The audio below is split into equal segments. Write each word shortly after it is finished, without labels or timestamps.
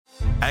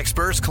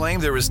Experts claim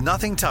there is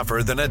nothing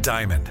tougher than a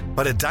diamond.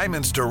 But at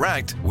Diamonds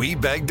Direct, we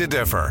beg to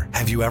differ.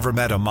 Have you ever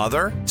met a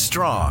mother?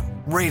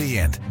 Strong,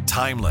 radiant,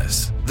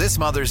 timeless. This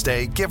Mother's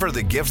Day, give her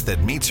the gift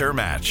that meets her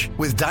match.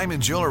 With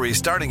diamond jewelry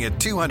starting at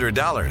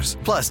 $200.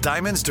 Plus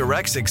Diamonds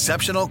Direct's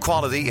exceptional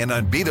quality and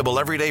unbeatable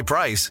everyday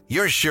price,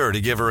 you're sure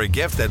to give her a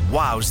gift that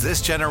wows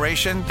this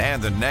generation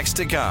and the next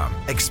to come.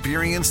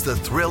 Experience the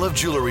thrill of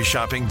jewelry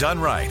shopping done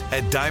right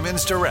at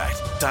Diamonds Direct.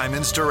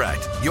 Diamonds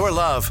Direct. Your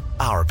love,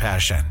 our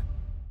passion.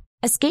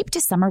 Escape to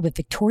summer with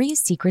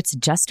Victoria's Secret's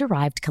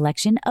just-arrived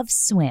collection of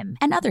swim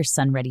and other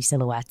sun-ready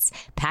silhouettes.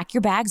 Pack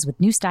your bags with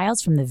new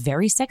styles from the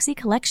Very Sexy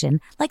collection,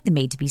 like the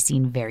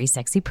made-to-be-seen Very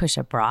Sexy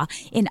push-up bra,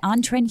 in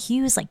on-trend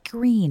hues like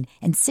green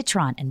and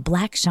citron and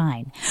black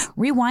shine.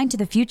 Rewind to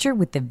the future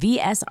with the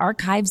VS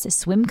Archives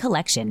swim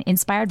collection,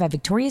 inspired by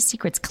Victoria's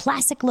Secret's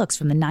classic looks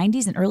from the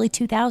 90s and early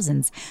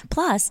 2000s.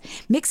 Plus,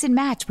 mix and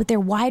match with their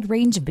wide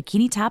range of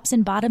bikini tops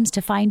and bottoms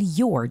to find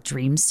your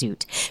dream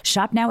suit.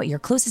 Shop now at your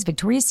closest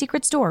Victoria's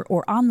Secret store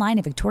or online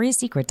at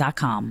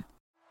victoriassecret.com.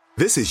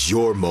 This is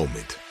your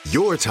moment,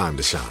 your time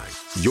to shine,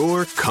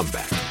 your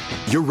comeback.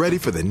 You're ready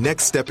for the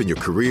next step in your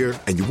career,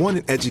 and you want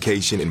an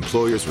education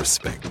employers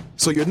respect.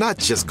 So you're not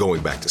just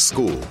going back to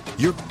school,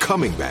 you're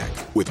coming back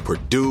with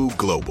Purdue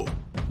Global.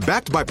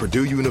 Backed by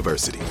Purdue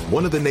University,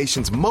 one of the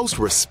nation's most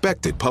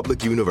respected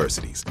public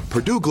universities,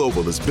 Purdue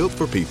Global is built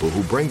for people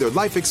who bring their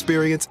life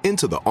experience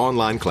into the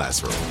online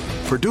classroom.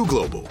 Purdue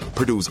Global,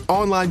 Purdue's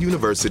online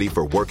university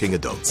for working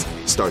adults.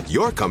 Start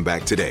your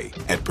comeback today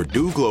at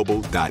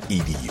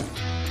purdueglobal.edu.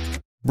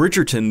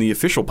 Bridgerton, the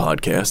official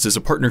podcast, is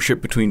a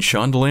partnership between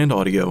Shondaland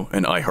Audio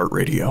and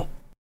iHeartRadio.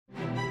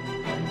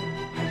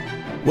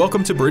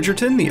 Welcome to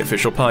Bridgerton, the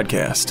official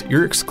podcast,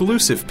 your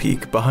exclusive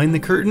peek behind the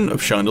curtain of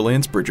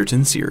Shondaland's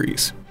Bridgerton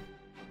series.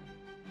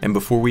 And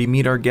before we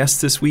meet our guests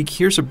this week,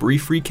 here's a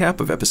brief recap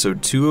of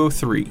episode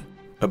 203.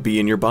 A Bee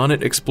in Your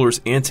Bonnet explores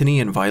Anthony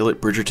and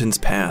Violet Bridgerton's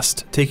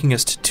past, taking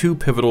us to two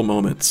pivotal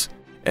moments: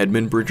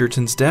 Edmund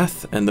Bridgerton's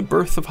death and the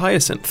birth of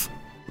Hyacinth.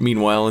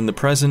 Meanwhile, in the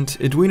present,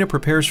 Edwina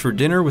prepares for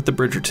dinner with the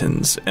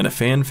Bridgertons, and a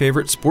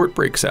fan-favorite sport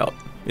breaks out.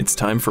 It's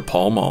time for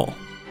Pall Mall.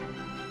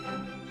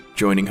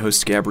 Joining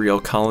host Gabrielle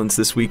Collins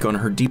this week on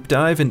her deep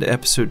dive into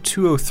episode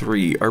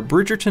 203 are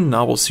Bridgerton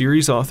novel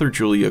series author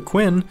Julia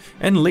Quinn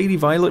and Lady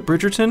Violet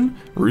Bridgerton,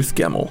 Ruth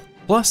Gemmell.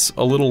 Plus,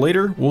 a little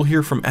later, we'll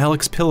hear from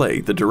Alex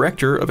Pillay, the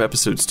director of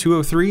episodes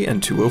 203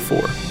 and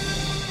 204.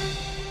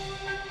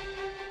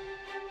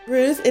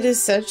 Ruth, it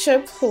is such a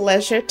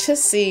pleasure to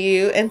see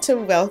you and to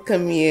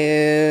welcome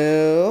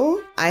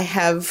you. I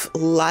have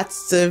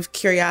lots of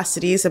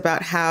curiosities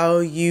about how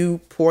you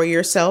pour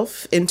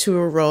yourself into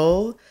a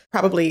role,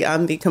 probably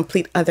on the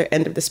complete other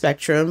end of the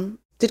spectrum.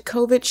 Did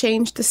COVID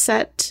change the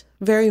set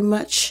very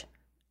much?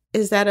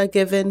 Is that a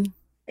given?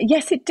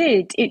 Yes, it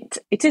did. It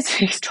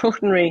is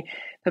extraordinary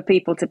for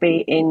people to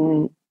be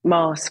in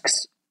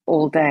masks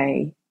all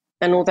day.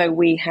 And although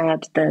we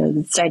had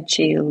the Z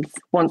shields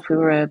once we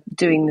were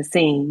doing the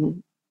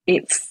scene,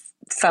 it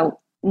felt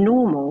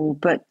normal.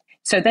 But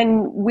so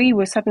then we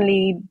were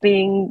suddenly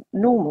being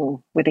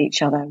normal with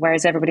each other,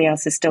 whereas everybody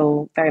else is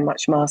still very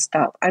much masked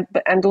up.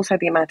 And also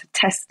the amount of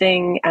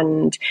testing,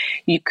 and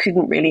you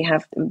couldn't really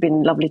have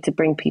been lovely to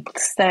bring people to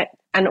set.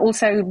 And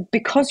also,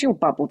 because you're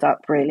bubbled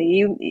up, really,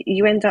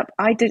 you end up,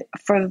 I did,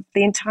 for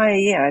the entire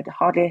year, I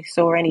hardly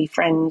saw any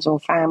friends or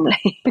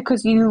family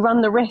because you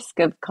run the risk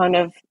of kind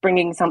of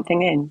bringing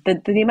something in.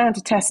 The amount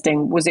of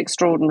testing was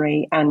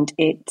extraordinary, and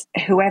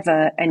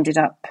whoever ended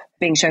up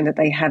being shown that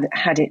they had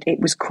it, it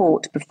was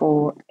caught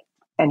before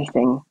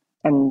anything.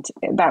 And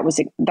that was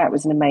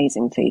an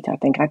amazing feat, I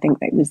think. I think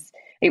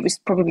it was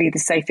probably the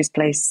safest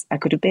place I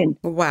could have been.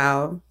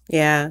 Wow.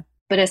 Yeah.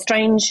 But a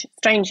strange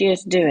year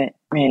to do it,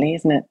 really,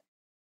 isn't it?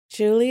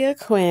 Julia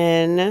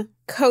Quinn,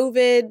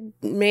 COVID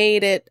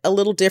made it a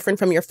little different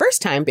from your first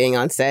time being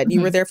on set. Mm-hmm.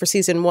 You were there for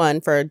season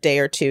 1 for a day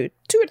or 2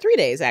 or 3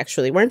 days,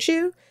 actually, weren't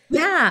you?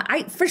 Yeah.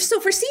 For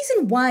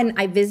season 1,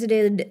 I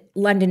visited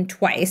London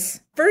twice.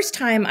 First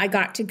time I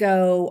got to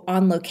go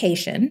on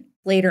location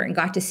later and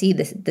got to see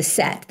the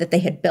set that they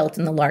had built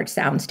in the large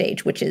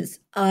soundstage, which is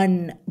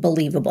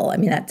unbelievable. I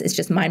mean, it's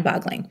just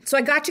mind-boggling. So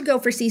I got to go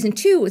for season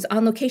 2. It was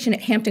on location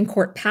at Hampton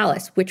Court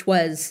Palace, which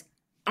was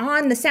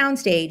on the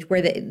soundstage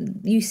where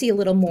you see a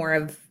little more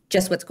of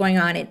just what's going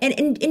on. And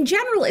in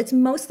general, it's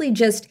mostly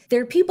just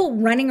there are people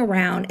running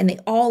around and they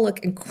all look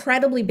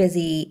incredibly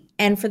busy.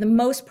 And for the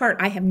most part,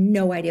 I have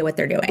no idea what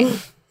they're doing.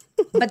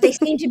 But they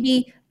seem to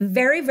be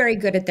very, very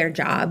good at their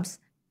jobs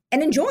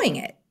and enjoying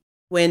it.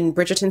 When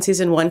Bridgerton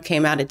season 1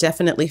 came out, it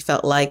definitely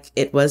felt like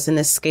it was an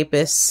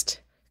escapist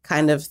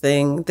kind of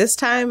thing. This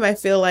time, I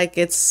feel like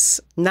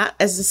it's not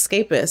as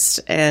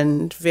escapist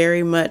and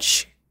very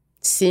much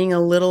seeing a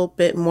little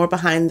bit more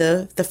behind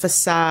the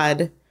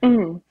facade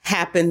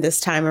happen this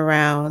time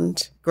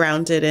around,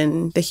 grounded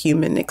in the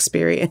human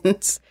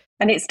experience.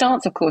 And it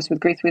starts, of course,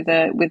 with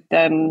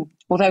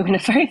although in a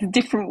very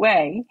different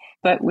way,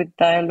 but with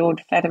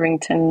Lord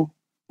Featherington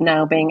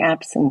now being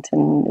absent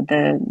and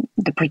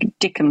the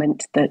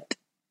predicament that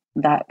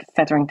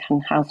Featherington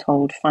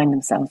household find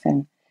themselves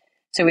in.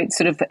 So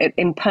it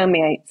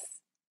impermeates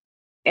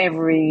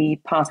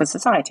every part of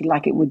society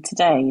like it would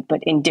today,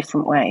 but in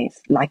different ways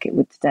like it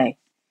would today.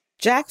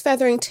 Jack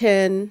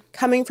Featherington,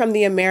 coming from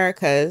the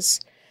Americas,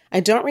 I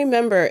don't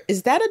remember,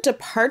 is that a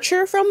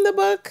departure from the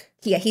book?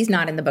 Yeah, he's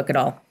not in the book at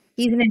all.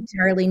 He's an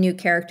entirely new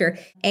character.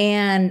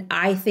 And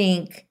I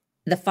think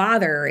the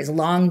father is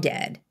long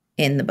dead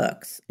in the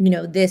books. You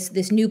know,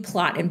 this new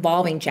plot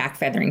involving Jack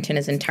Featherington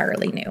is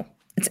entirely new.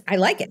 I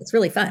like it. It's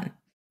really fun.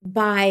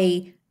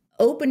 By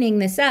opening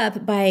this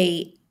up,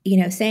 by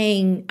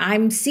saying,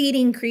 I'm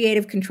ceding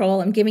creative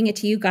control, I'm giving it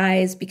to you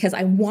guys because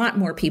I want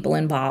more people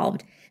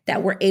involved,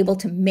 that we're able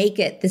to make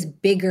it this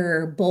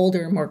bigger,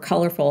 bolder, more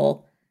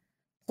colorful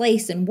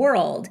place and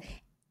world.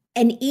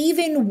 And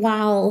even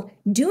while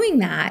doing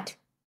that,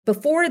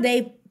 before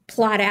they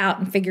plot out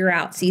and figure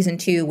out season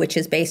 2, which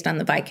is based on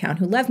The Viscount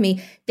Who Loved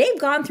Me, they've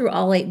gone through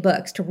all 8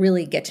 books to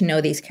really get to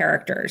know these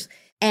characters.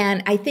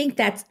 And I think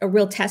that's a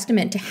real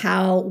testament to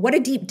what a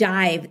deep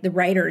dive the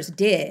writers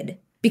did,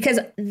 because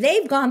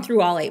they've gone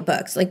through all 8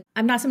 books. Like,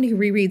 I'm not somebody who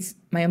rereads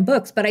my own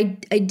books, but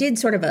I did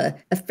sort of a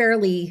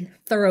fairly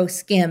thorough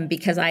skim,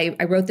 because I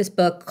wrote this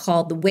book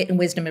called The Wit and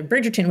Wisdom of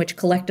Bridgerton, which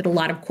collected a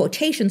lot of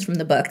quotations from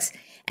the books.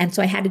 And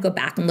so I had to go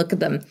back and look at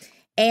them.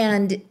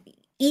 And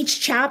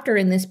each chapter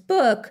in this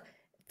book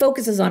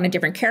focuses on a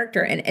different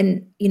character.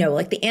 And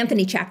like the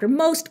Anthony chapter,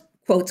 most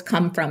quotes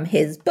come from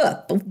his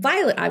book. But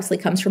Violet obviously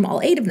comes from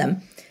all 8 of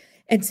them.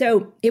 And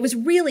so it was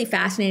really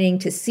fascinating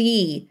to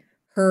see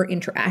her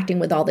interacting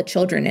with all the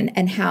children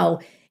and how,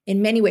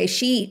 in many ways,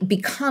 she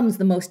becomes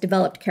the most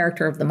developed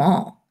character of them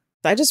all.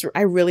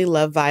 I really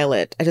love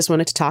Violet. I just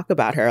wanted to talk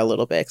about her a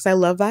little bit because I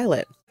love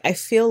Violet. I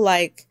feel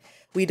like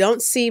we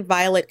don't see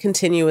Violet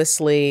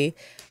continuously,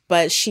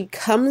 but she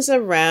comes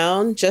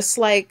around just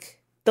like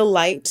the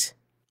light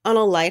on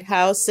a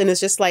lighthouse, and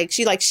it's just like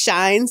she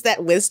shines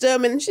that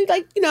wisdom, and she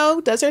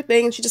does her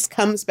thing, and she just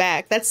comes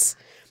back. That's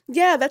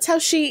how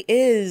she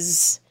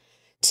is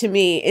to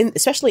me,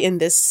 especially in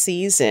this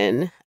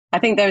season. I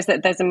think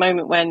there's a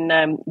moment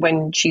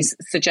when she's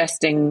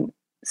suggesting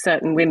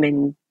certain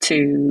women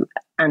to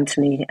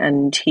Anthony,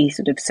 and he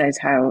sort of says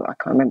how, I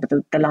can't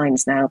remember the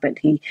lines now, but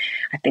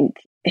I think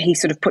he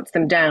sort of puts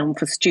them down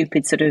for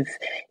stupid sort of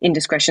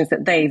indiscretions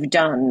that they've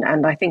done.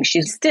 And I think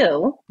she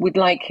still would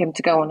like him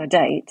to go on a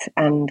date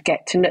and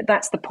get to know.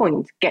 That's the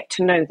point. Get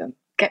to know them.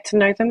 Get to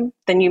know them.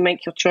 Then you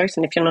make your choice.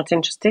 And if you're not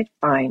interested,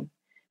 fine.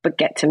 But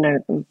get to know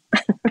them.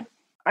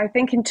 I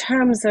think in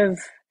terms of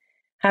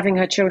having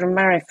her children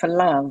marry for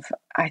love,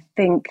 I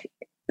think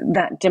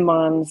that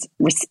demands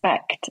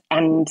respect.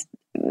 And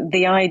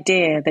the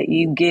idea that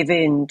you give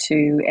in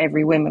to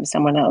every whim of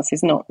someone else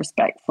is not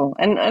respectful.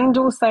 And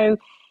also,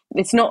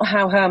 it's not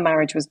how her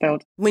marriage was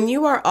built. When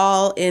you are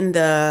all in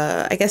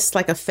the, I guess,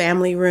 like a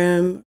family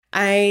room,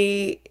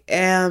 I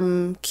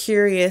am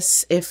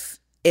curious if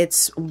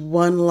it's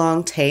one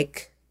long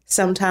take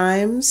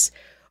sometimes,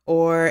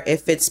 or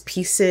if it's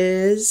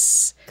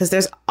pieces, because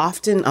there's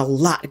often a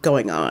lot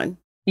going on.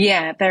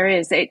 Yeah, there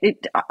is.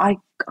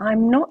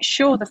 I'm not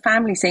sure the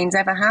family scenes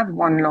ever have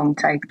one long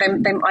take.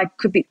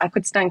 I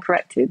could stand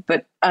corrected,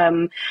 but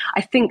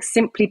I think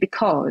simply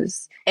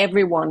because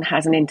everyone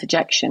has an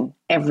interjection.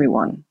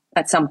 Everyone.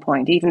 At some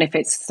point, even if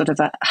it's sort of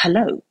a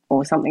hello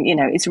or something,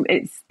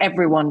 it's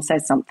everyone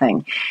says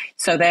something.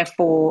 So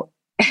therefore,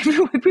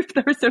 if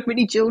there are so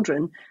many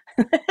children,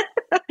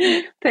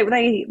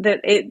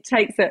 it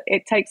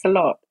takes a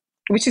lot,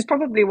 which is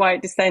probably why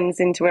it descends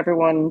into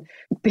everyone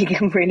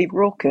being really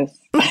raucous.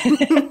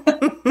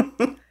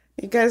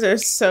 You guys are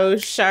so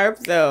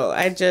sharp, though.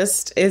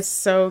 It's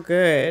so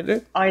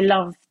good. I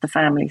love the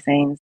family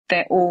scenes.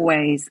 They're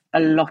always a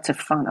lot of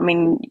fun. I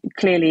mean,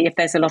 clearly, if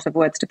there's a lot of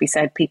words to be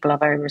said, people are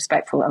very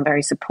respectful and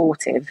very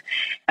supportive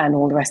and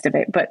all the rest of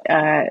it. But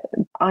I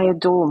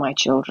adore my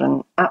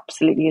children,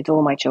 absolutely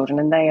adore my children.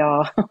 And they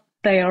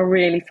are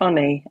really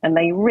funny, and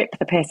they rip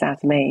the piss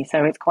out of me.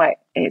 So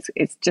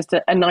it's just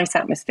a nice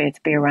atmosphere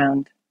to be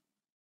around.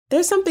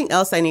 There's something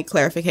else I need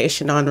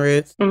clarification on,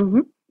 Ruth. Mm-hmm.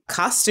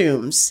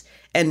 Costumes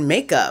and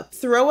makeup.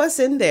 Throw us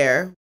in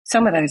there.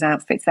 Some of those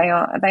outfits, they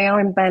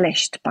are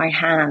embellished by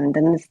hand,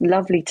 and this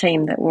lovely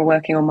team that were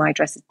working on My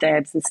Dresses,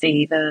 Debs and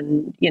Steve,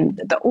 and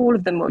all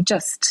of them were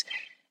just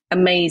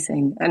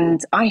amazing.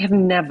 And I have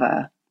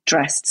never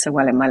dressed so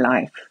well in my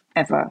life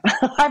ever.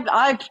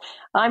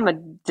 I'm a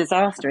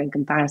disaster in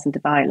comparison to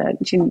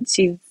Violet.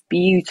 She's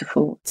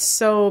beautiful,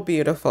 so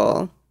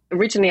beautiful.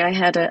 Originally, I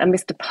had a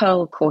Mr.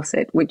 Pearl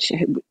corset, which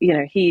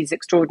he's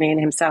extraordinary in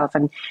himself,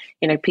 and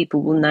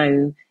people will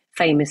know.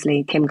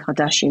 Famously, Kim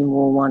Kardashian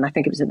wore one. I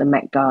think it was at the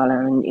Met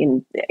Gala,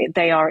 and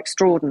they are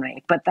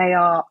extraordinary, but they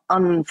are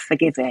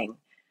unforgiving,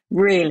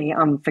 really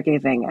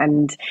unforgiving.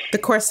 And the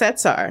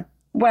corsets are.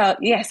 Well,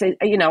 yes, I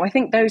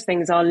think those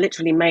things are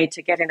literally made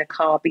to get in a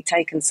car, be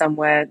taken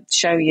somewhere,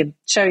 show your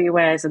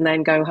wares, and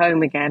then go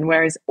home again.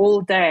 Whereas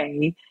all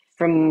day,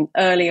 from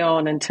early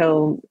on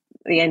until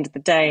the end of the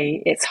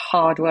day, it's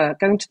hard work.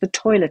 Going to the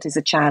toilet is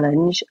a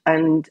challenge,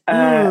 and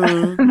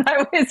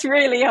that was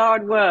really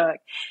hard work.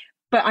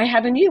 but I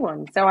had a new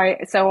one,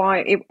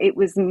 it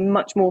was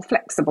much more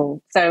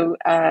flexible. So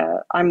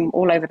I'm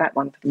all over that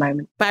one for the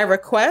moment. By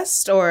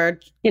request, or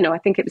I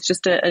think it was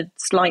just a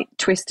slight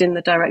twist in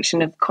the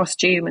direction of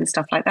costume and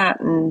stuff like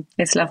that, and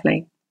it's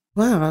lovely.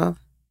 Wow.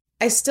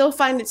 I still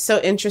find it so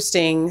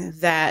interesting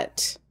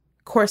that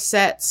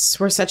corsets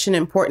were such an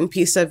important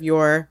piece of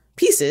your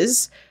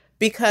pieces,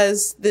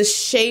 because the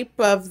shape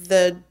of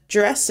the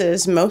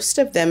dresses, most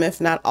of them,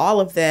 if not all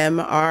of them,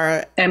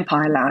 are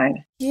Empire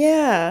line.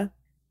 Yeah.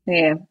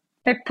 Yeah.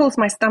 It pulls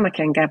my stomach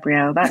in,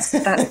 Gabrielle. That's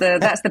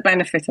the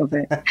benefit of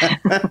it.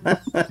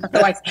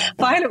 Otherwise,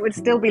 Violet would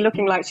still be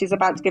looking like she's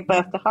about to give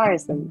birth to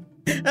Hyacinth.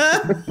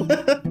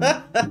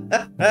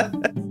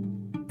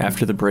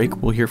 After the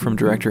break, we'll hear from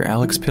director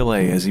Alex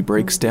Pillay as he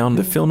breaks down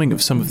the filming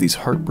of some of these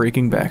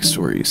heartbreaking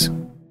backstories.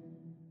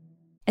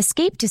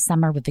 Escape to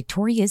summer with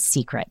Victoria's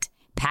Secret.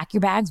 Pack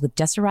your bags with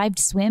just-arrived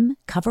swim,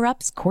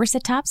 cover-ups,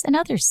 corset tops, and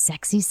other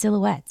sexy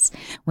silhouettes.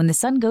 When the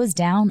sun goes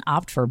down,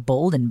 opt for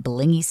bold and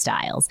blingy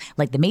styles,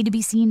 like the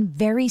made-to-be-seen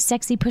Very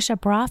Sexy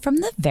Push-Up Bra from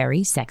the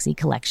Very Sexy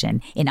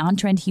collection, in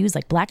on-trend hues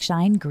like black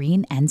shine,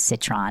 green, and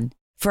citron.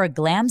 For a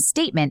glam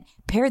statement,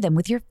 pair them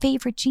with your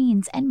favorite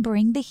jeans and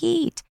bring the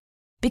heat.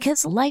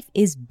 Because life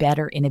is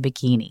better in a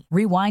bikini.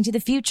 Rewind to the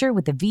future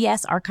with the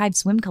VS Archive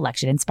Swim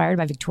Collection, inspired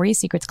by Victoria's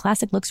Secret's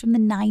classic looks from the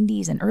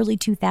 90s and early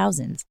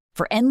 2000s.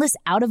 For endless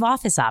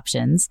out-of-office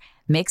options,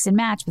 mix and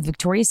match with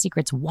Victoria's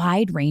Secret's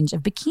wide range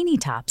of bikini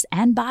tops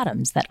and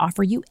bottoms that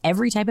offer you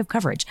every type of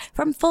coverage,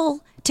 from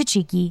full to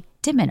cheeky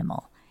to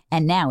minimal.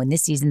 And now, in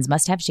this season's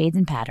must-have shades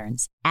and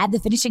patterns, add the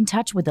finishing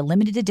touch with the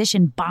limited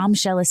edition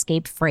Bombshell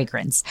Escape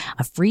fragrance,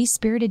 a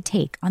free-spirited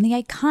take on the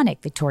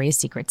iconic Victoria's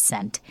Secret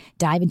scent.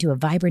 Dive into a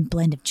vibrant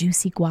blend of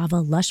juicy guava,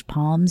 lush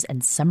palms,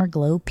 and summer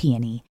glow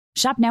peony.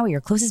 Shop now at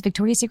your closest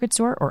Victoria's Secret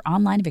store or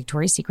online at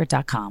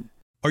victoriassecret.com.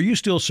 Are you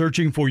still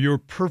searching for your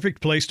perfect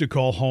place to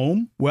call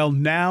home? Well,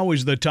 now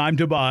is the time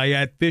to buy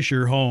at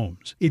Fisher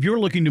Homes. If you're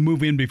looking to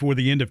move in before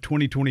the end of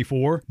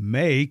 2024,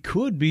 May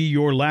could be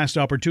your last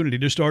opportunity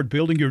to start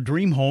building your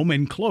dream home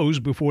and close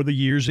before the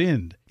year's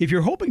end. If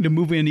you're hoping to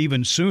move in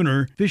even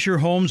sooner, Fisher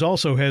Homes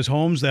also has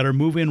homes that are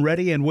move-in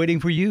ready and waiting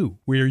for you,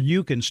 where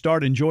you can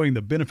start enjoying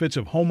the benefits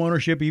of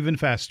homeownership even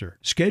faster.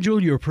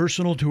 Schedule your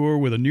personal tour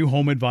with a new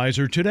home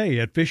advisor today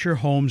at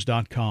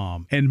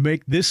FisherHomes.com and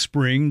make this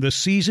spring the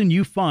season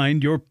you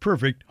find your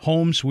perfect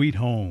home sweet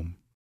home.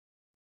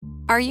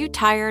 Are you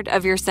tired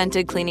of your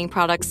scented cleaning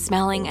products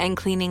smelling and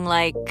cleaning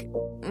like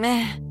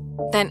meh?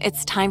 Then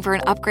it's time for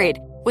an upgrade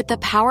with the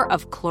power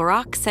of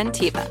Clorox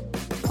Scentiva.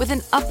 With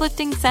an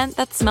uplifting scent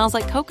that smells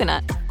like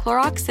coconut,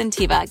 Clorox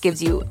Scentiva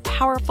gives you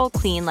powerful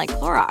clean like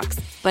Clorox,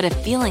 but a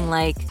feeling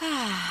like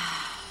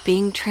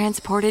being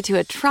transported to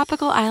a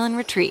tropical island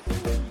retreat.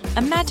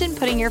 Imagine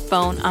putting your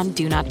phone on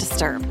Do Not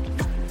Disturb,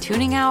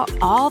 tuning out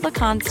all the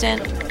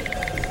constant,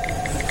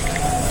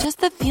 just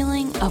the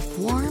feeling of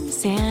warm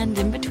sand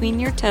in between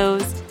your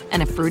toes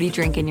and a fruity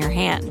drink in your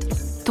hand.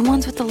 The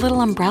ones with the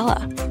little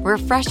umbrella.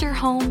 Refresh your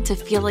home to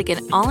feel like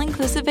an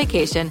all-inclusive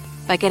vacation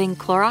by getting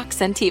Clorox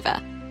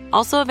Scentiva.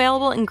 Also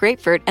available in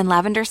grapefruit and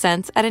lavender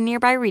scents at a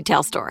nearby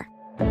retail store.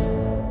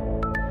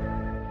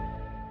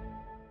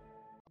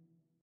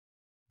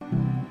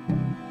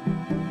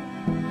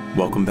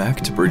 Welcome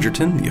back to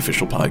Bridgerton, the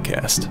official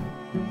podcast.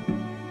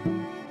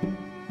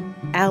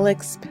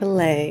 Alex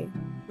Pillay.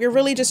 We're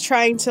really just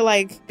trying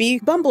to be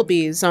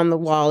bumblebees on the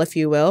wall, if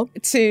you will,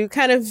 to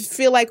kind of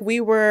feel like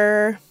we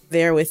were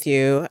there with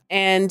you.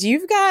 And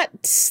you've got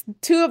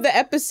two of the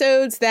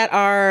episodes that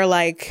are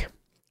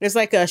there's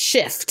a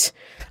shift,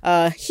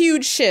 a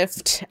huge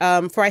shift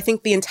for, I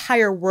think, the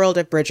entire world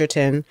of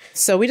Bridgerton.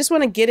 So we just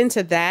want to get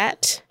into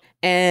that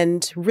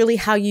and really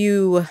how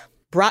you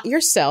brought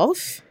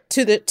yourself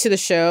to the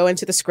show and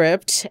to the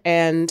script,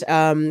 and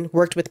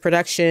worked with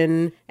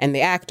production and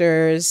the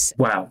actors.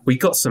 Wow, we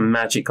got some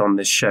magic on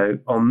this show,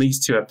 on these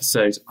two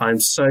episodes.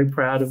 I'm so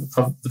proud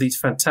of these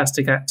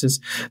fantastic actors.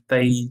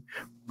 They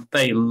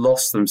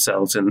lost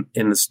themselves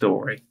in the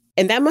story.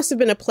 And that must have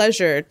been a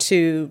pleasure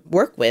to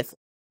work with.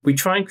 We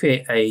try and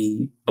create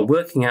a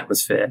working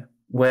atmosphere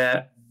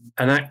where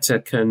an actor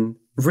can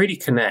really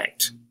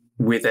connect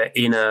with their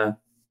inner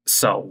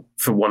soul,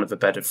 for want of a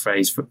better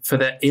phrase, for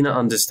their inner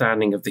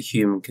understanding of the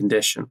human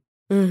condition.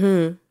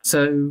 Mm-hmm.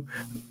 So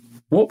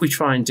what we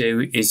try and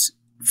do is,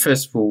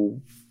 first of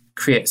all,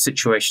 create a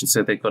situation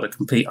so they've got a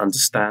complete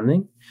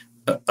understanding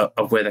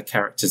of where the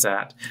character's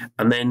at.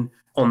 And then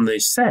on the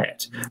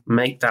set,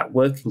 make that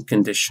working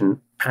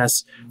condition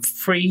as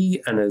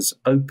free and as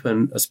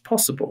open as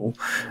possible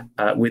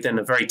within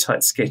a very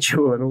tight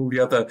schedule and all the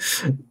other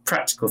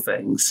practical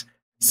things.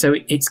 So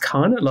it's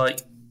kind of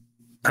like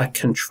a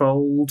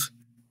controlled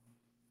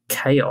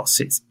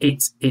chaos.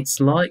 It's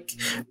like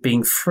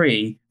being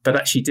free, but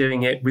actually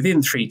doing it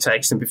within 3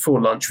 takes and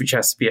before lunch, which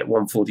has to be at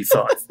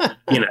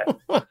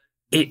 1:45.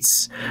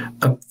 It's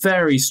a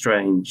very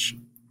strange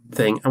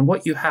thing. And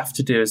what you have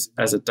to do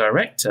as a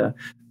director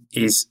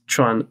is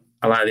try and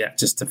allow the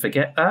actors to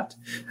forget that.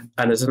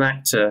 And as an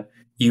actor,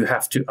 you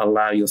have to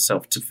allow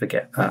yourself to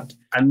forget that.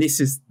 And this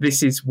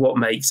is what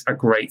makes a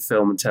great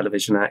film and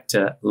television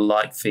actor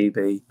like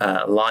Phoebe,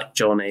 like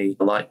Johnny,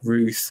 like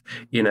Ruth.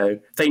 You know,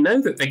 they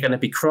know that they're going to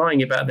be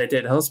crying about their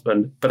dead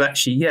husband, but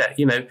actually, yeah,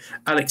 you know,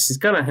 Alex is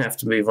going to have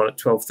to move on at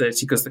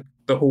 12:30 because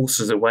the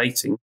horses are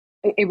waiting.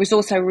 It was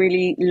also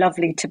really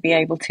lovely to be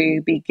able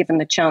to be given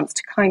the chance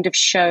to kind of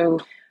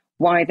show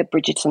why the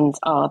Bridgertons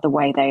are the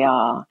way they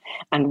are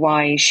and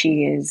why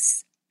she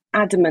is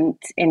adamant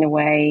in a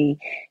way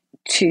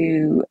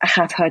to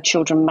have her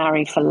children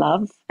marry for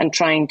love and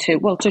trying to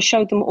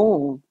show them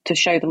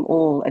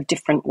all a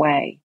different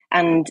way.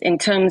 And in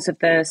terms of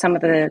some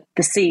of the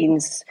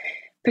scenes,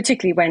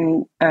 particularly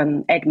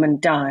when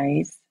Edmund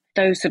dies,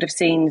 those sort of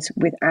scenes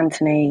with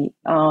Anthony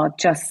are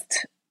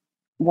just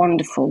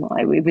wonderful.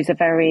 It was a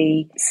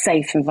very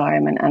safe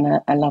environment and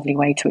a lovely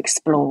way to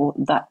explore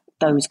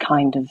those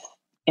kind of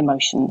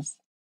emotions.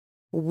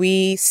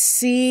 We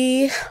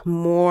see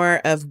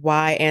more of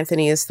why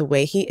Anthony is the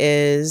way he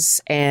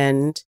is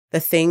and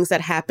the things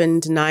that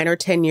happened 9 or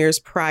 10 years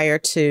prior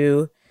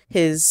to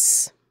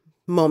his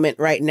moment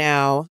right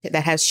now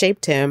that has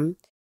shaped him.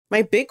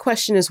 My big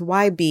question is,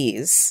 why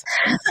bees?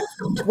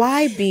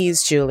 Why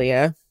bees,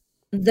 Julia?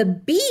 The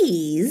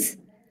bees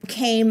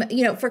came,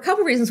 for a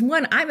couple of reasons.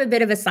 One, I'm a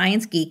bit of a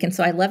science geek, and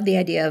so I love the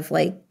idea of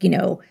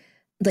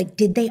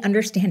did they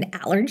understand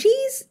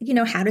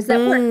allergies? How does that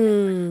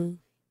work?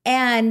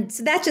 And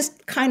so that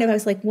just kind of, I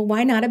was like, well,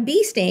 why not a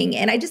bee sting?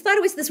 And I just thought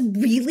it was this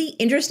really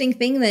interesting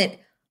thing that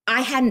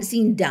I hadn't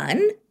seen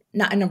done,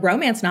 not in a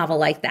romance novel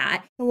like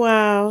that.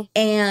 Wow.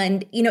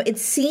 And, it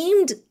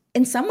seemed,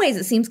 in some ways,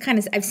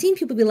 I've seen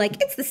people be like,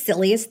 it's the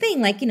silliest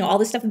thing. Like, all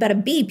this stuff about a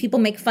bee, people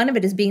make fun of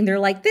it as being, they're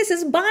like, this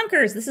is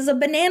bonkers. This is a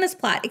bananas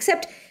plot,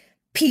 except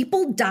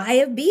people die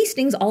of bee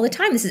stings all the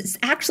time. This is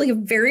actually a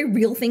very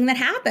real thing that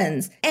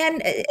happens.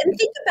 And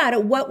think about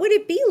it. What would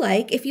it be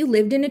like if you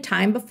lived in a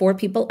time before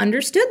people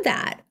understood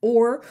that?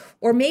 Or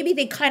maybe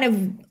they kind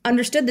of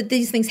understood that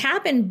these things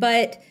happen,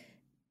 but,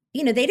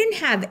 they didn't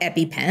have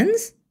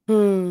EpiPens.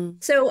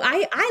 So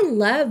I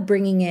love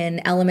bringing in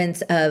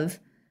elements of,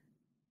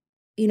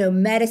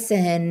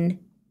 medicine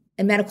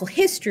and medical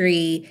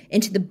history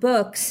into the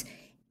books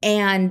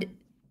and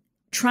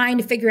trying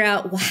to figure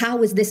out, well, how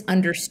was this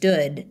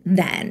understood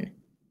then?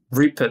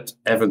 Rupert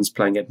Evans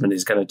playing Edmund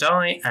is going to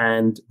die,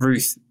 and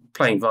Ruth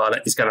playing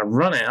Violet is going to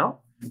run out,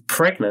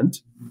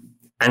 pregnant,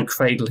 and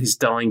cradle his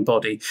dying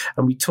body.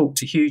 And we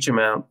talked a huge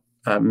amount,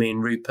 me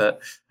and Rupert,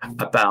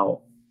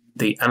 about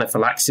the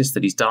anaphylaxis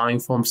that he's dying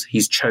from. So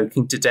he's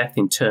choking to death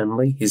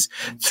internally. His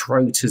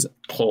throat has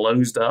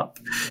closed up.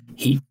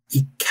 He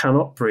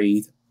cannot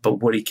breathe, but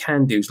what he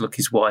can do is look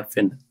his wife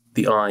in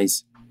the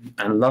eyes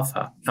and love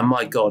her. And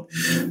my God,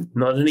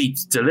 not only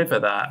to deliver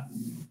that,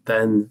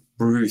 then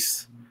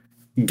Ruth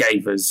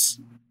gave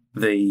us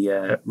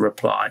the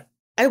reply.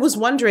 I was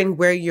wondering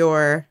where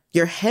your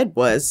head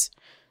was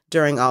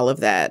during all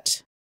of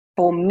that.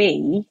 For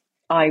me,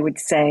 I would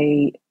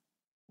say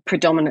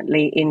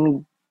predominantly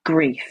in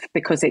grief,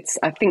 because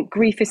I think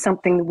grief is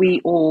something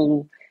we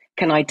all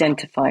can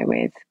identify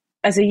with.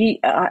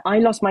 I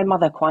lost my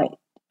mother quite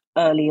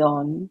early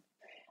on,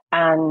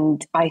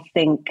 and I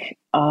think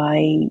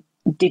I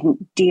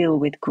didn't deal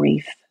with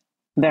grief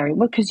very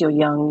well because you're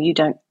young, you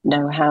don't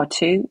know how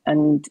to.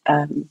 And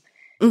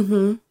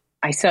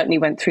I certainly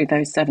went through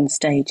those 7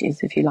 stages,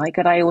 if you like.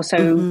 And I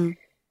also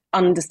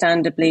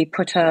understandably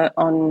put her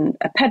on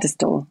a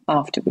pedestal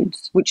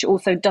afterwards, which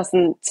also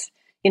doesn't,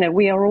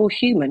 we are all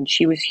human.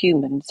 She was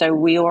human. So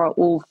we are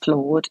all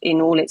flawed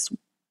in all its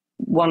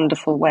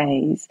wonderful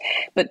ways.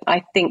 But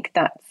I think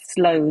that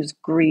slows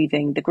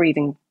the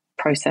grieving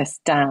process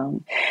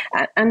down.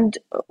 And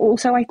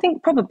also, I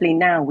think probably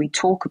now we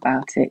talk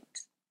about it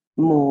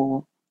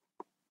more,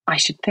 I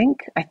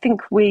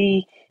think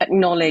we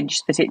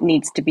acknowledge that it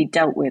needs to be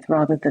dealt with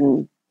rather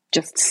than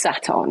just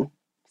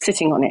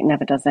sitting on it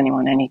never does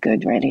anyone any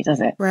good, really,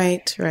 does it?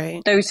 Right.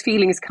 Those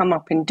feelings come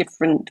up in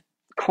different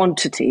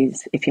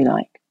quantities, if you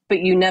like, but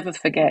you never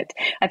forget.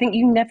 I think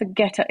you never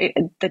get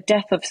the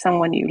death of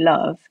someone you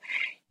love.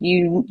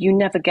 You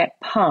never get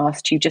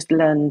past, you just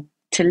learn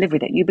to live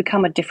with it. You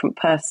become a different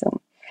person.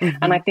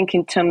 And I think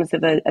in terms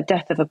of a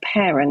death of a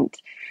parent,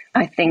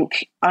 I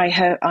think at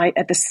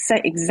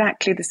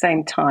exactly the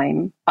same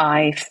time,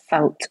 I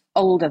felt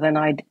older than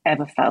I'd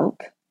ever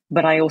felt,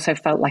 but I also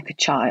felt like a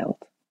child.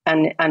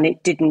 And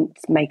it didn't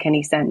make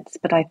any sense.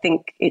 But I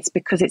think it's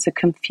because it's a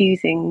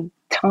confusing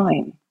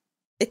time.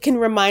 It can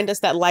remind us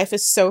that life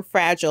is so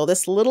fragile.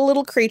 This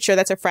little creature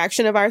that's a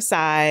fraction of our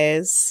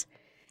size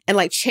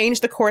and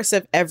change the course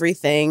of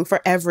everything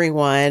for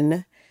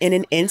everyone in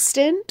an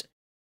instant.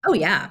 Oh,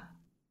 yeah.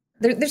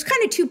 There's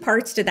kind of 2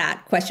 parts to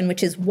that question,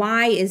 which is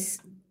why is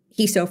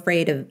he so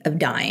afraid of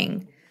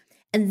dying?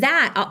 And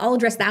that, I'll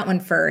address that one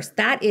first.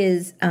 That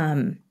is,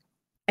 I've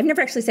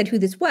never actually said who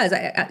this was.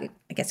 I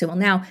guess I will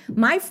now.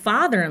 My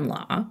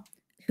father-in-law,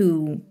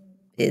 who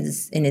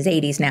is in his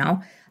 80s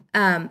now,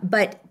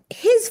 but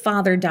his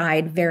father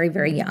died very,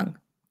 very young.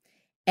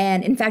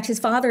 And in fact, his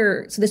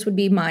father, so this would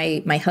be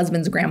my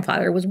husband's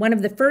grandfather, was one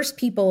of the first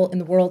people in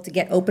the world to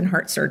get open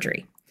heart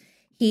surgery.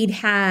 He'd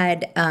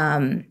had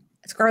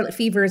scarlet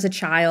fever as a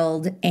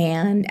child,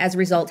 and as a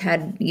result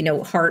had,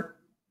 heart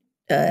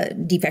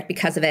defect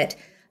because of it.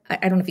 I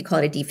don't know if you call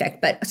it a defect,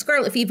 but a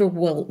scarlet fever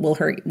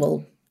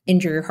will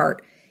injure your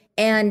heart.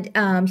 And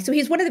so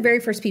he's one of the very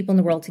first people in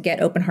the world to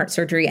get open heart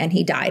surgery, and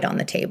he died on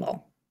the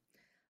table.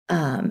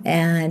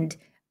 And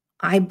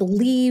I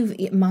believe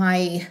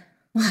I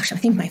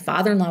think my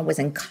father-in-law was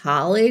in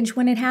college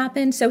when it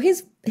happened. So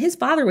his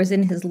father was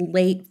in his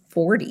late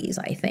 40s,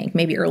 I think,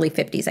 maybe early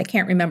 50s. I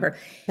can't remember.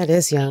 That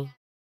is young.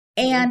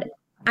 And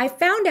I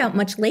found out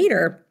much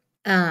later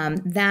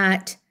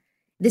that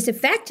this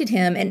affected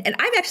him. And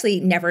I've actually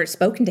never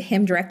spoken to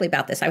him directly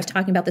about this. I was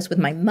talking about this with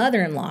my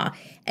mother-in-law,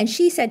 and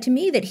she said to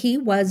me that he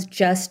was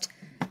just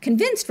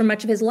convinced for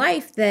much of his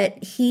life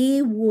that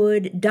he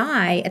would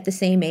die at the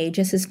same age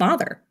as his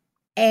father.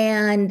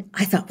 And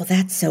I thought, well,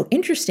 that's so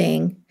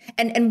interesting.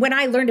 And when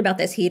I learned about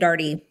this, he had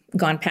already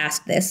gone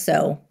past this.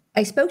 So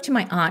I spoke to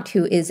my aunt,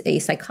 who is a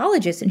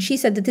psychologist, and she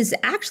said that this is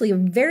actually a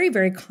very,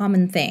 very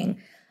common thing,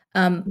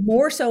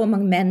 more so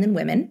among men than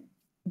women.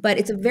 But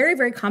it's a very,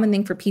 very common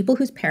thing for people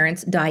whose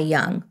parents die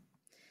young,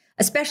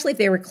 especially if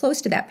they were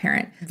close to that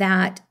parent,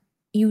 that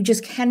you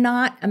just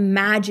cannot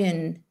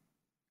imagine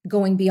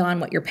going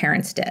beyond what your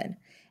parents did.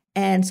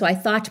 And so I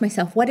thought to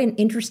myself, what an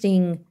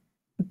interesting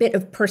bit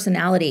of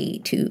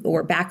personality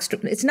or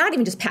backstory. It's not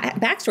even just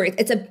backstory.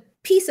 It's a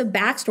piece of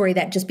backstory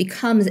that just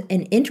becomes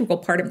an integral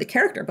part of the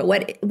character. But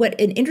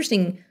what an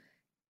interesting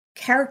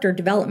character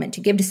development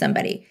to give to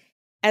somebody.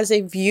 As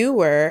a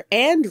viewer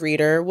and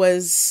reader,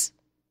 was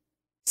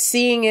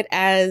seeing it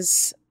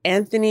as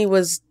Anthony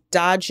was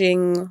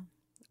dodging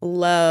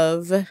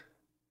love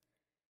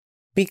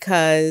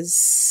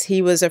because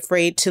he was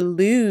afraid to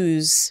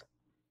lose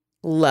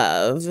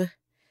love.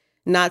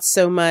 Not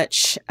so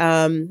much,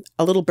 a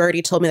little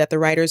birdie told me that the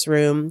writer's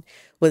room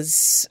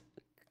was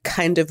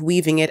kind of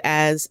weaving it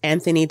as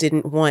Anthony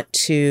didn't want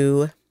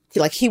to,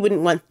 he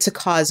wouldn't want to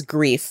cause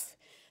grief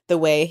the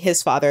way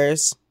his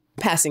father's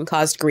passing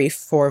caused grief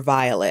for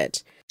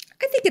Violet.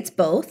 I think it's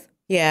both.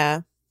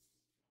 Yeah.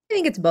 I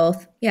think it's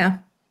both, yeah.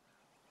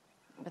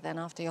 But then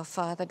after your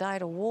father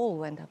died, a wall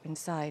went up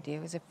inside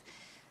you, as if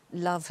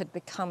love had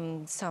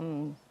become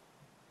some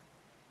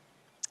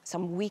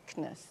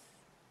weakness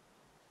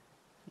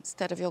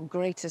instead of your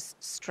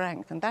greatest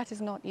strength, and that is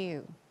not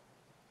you.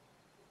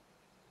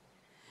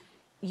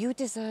 You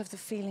deserve the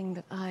feeling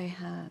that I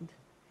had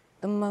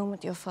the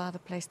moment your father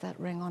placed that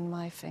ring on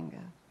my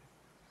finger.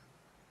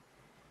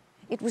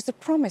 It was a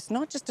promise,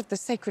 not just of the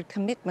sacred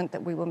commitment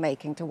that we were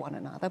making to one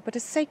another, but a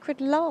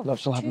sacred love. Love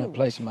shall have no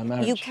place in my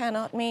marriage. You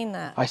cannot mean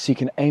that. I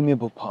seek an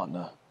amiable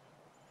partner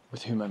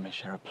with whom I may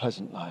share a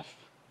pleasant life,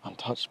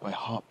 untouched by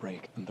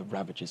heartbreak and the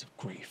ravages of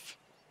grief.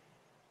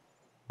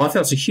 I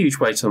felt a huge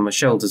weight on my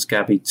shoulders,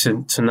 Gabby,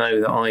 to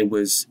know that I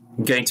was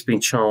going to be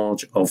in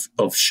charge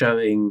of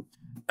showing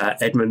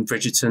Edmund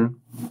Bridgerton,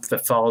 the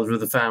father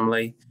of the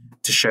family,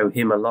 to show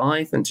him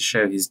alive and to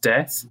show his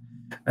death,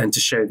 and to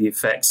show the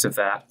effects of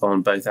that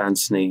on both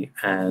Anthony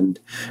and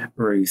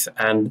Ruth.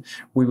 And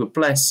we were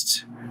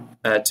blessed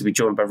to be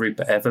joined by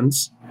Rupert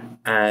Evans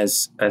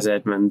as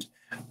Edmund,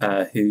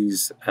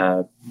 who's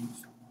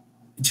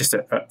just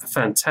a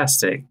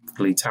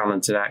fantastically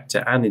talented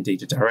actor and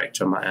indeed a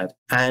director, I might add.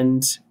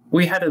 And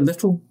we had a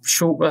little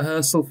short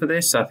rehearsal for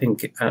this, I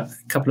think a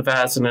couple of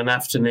hours in an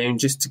afternoon,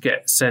 just to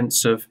get a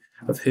sense of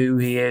who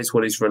he is,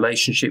 what his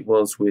relationship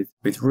was with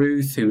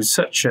Ruth, who was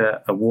such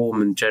a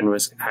warm and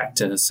generous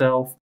actor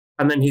herself,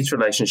 and then his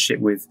relationship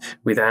with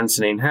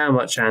Anthony and how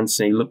much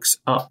Anthony looks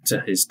up to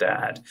his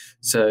dad.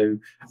 So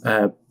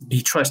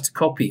he tries to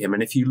copy him.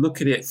 And if you look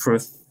at it for a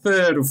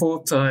third or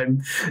fourth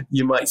time,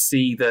 you might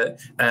see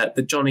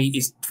that Johnny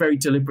is very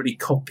deliberately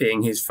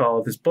copying his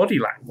father's body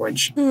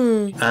language.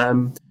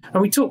 And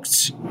we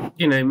talked,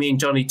 me and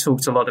Johnny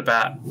talked a lot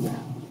about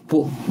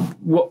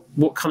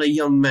what kind of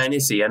young man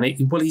is he? And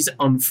he's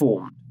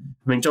unformed.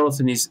 I mean,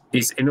 Jonathan is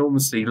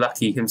enormously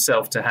lucky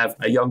himself to have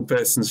a young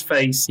person's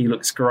face. He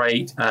looks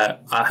great.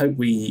 I hope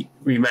we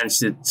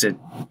managed to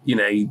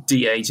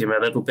de-age him a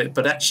little bit.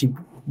 But actually,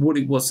 what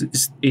it was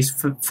is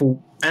for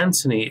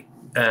Anthony,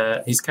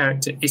 his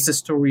character, it's the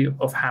story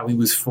of how he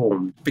was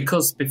formed.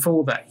 Because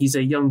before that, he's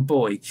a young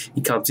boy.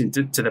 He comes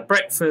into the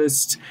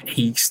breakfast.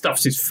 He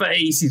stuffs his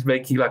face. He's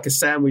making like a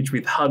sandwich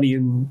with honey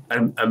and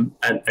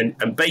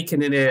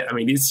bacon in it. I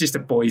mean, it's just a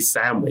boy's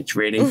sandwich,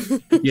 really.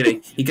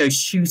 He goes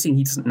shooting.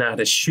 He doesn't know how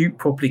to shoot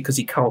properly because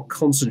he can't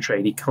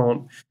concentrate. He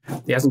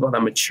hasn't got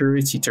that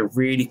maturity to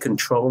really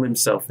control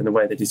himself in the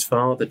way that his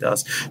father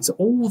does. So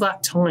all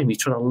that time, he's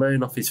trying to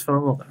learn off his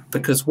father.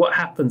 Because what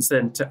happens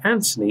then to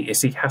Anthony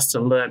is he has to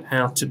learn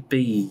how to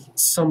be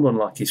someone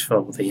like his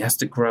father. He has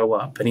to grow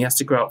up. And he has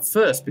to grow up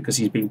first because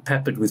he's been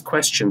peppered with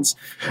questions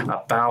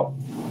about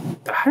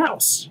the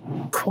house.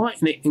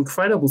 Quite an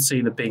incredible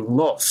scene of being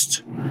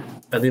lost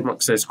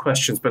amongst those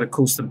questions. But of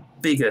course, the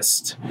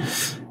biggest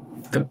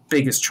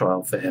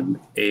trial for him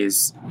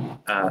is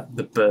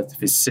the birth of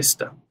his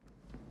sister.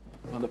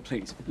 Mother,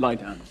 please, lie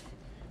down.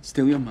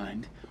 Still your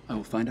mind. I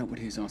will find out what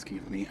he is asking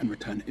of me and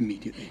return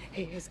immediately.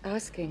 He is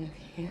asking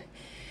you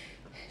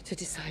to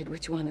decide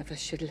which one of us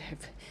should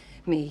live,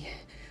 me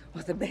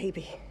or the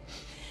baby.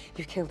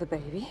 You kill the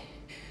baby,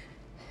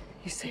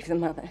 you save the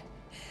mother.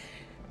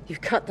 You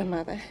cut the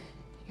mother,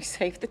 you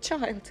save the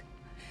child.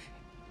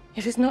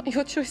 It is not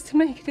your choice to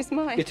make, it is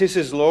mine. It is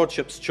his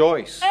lordship's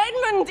choice.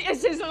 Edmund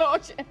is his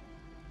lordship.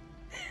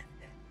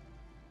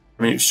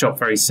 I mean, it was shot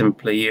very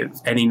simply.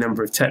 Any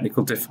number of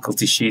technical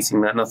difficulties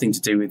shooting that, nothing to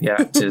do with the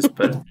actors,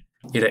 but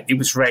it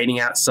was raining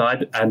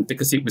outside, and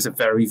because it was a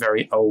very,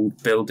 very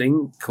old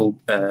building called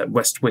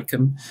West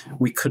Wickham,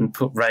 we couldn't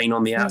put rain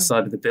on the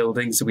outside of the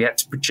building, so we had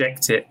to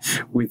project it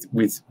with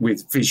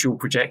visual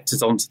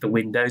projectors onto the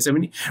windows. I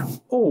mean,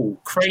 all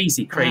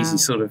crazy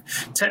sort of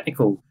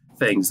technical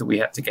things that we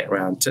had to get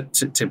around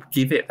to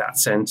give it that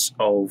sense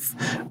of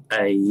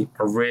a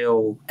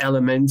real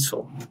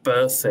elemental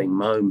birthing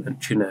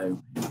moment,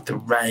 the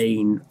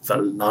rain, the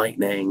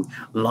lightning,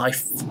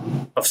 life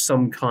of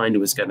some kind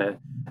was going to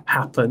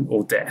happen,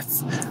 or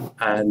death.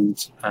 And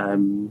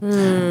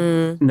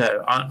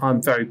no,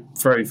 I'm very,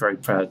 very, very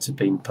proud to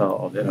be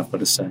part of it, I've got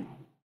to say.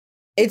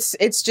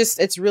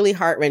 It's really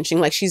heart-wrenching.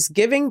 Like, she's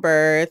giving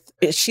birth,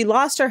 she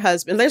lost her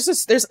husband.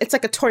 It's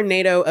like a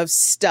tornado of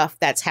stuff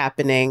that's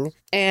happening.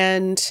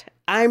 And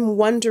I'm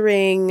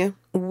wondering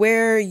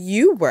where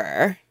you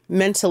were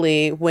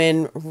mentally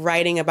when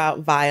writing about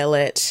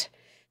Violet.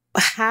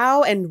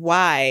 How and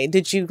why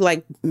did you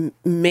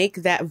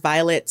make that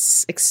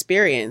Violet's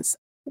experience?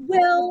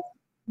 Well,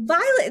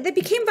 it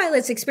became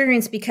Violet's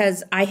experience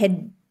because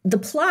the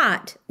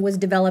plot was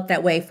developed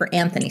that way for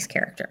Anthony's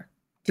character,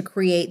 to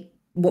create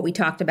what we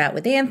talked about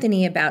with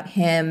Anthony, about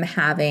him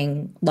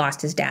having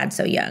lost his dad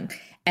so young.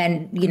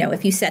 And,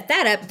 if you set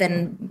that up,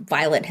 then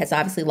Violet has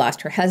obviously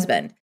lost her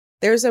husband.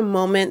 There's a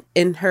moment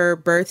in her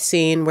birth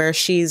scene where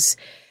she's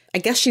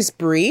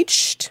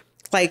breached.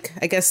 Like,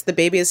 I guess the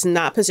baby is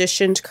not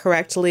positioned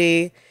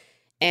correctly,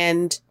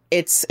 and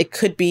it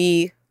could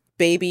be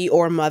baby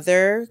or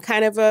mother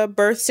kind of a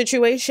birth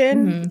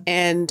situation. Mm-hmm.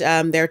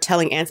 And they're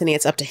telling Anthony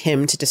it's up to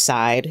him to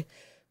decide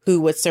who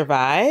would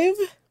survive.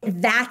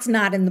 That's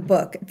not in the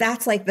book.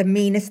 That's like the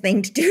meanest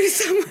thing to do to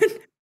someone.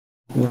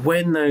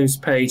 When those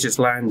pages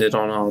landed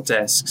on our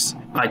desks,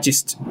 I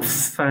just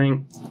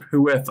thank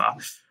whoever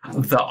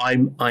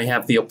that I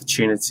have the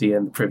opportunity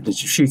and the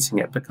privilege of shooting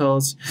it,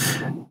 because,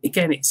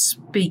 again, it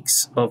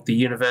speaks of the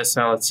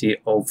universality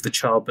of the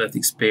childbirth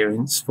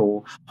experience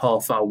for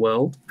half our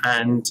world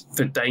and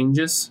the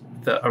dangers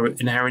that are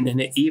inherent in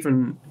it,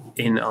 even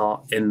in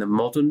the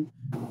modern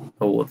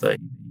or the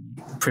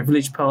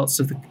privileged parts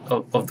of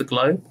the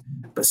globe.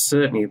 But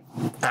certainly,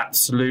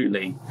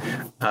 absolutely,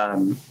 a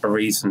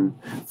reason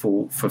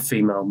for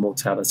female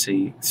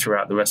mortality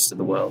throughout the rest of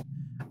the world.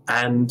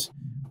 And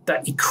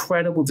that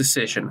incredible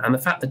decision, and the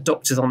fact that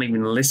doctors aren't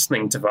even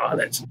listening to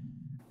Violet.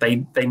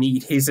 They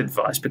need his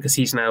advice because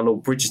he's now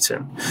Lord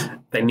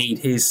Bridgerton. They need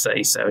his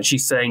say-so. And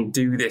she's saying,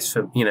 do this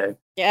for,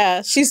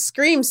 Yeah, she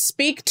screams,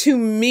 speak to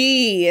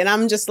me. And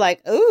I'm just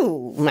like,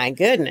 oh, my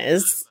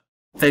goodness.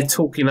 They're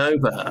talking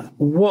over her.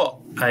 What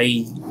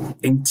a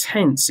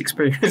intense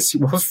experience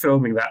it was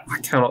filming that. I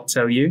cannot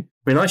tell you.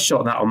 I mean, I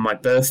shot that on my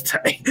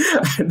birthday.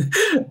 And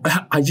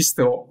I just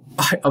thought,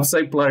 I'm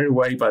so blown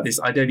away by this.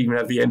 I don't even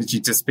have the energy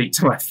to speak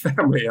to my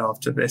family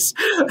after this.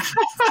 I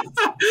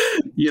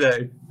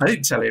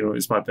didn't tell anyone it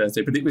was my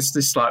birthday, but it was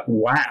just like,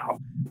 wow.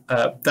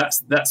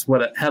 That's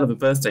what a hell of a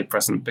birthday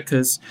present,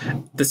 because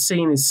the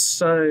scene is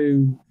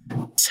so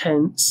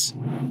tense.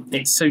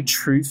 It's so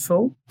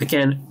truthful.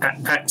 Again,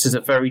 actors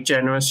are very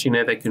generous.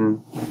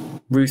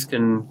 Ruth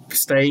can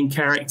stay in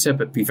character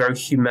but be very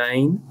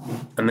humane.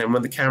 And then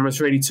when the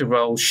camera's ready to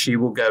roll, she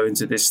will go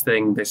into this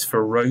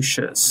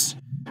ferocious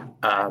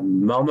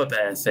mama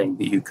bear thing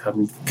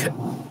that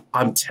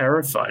I'm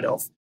terrified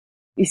of.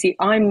 You see,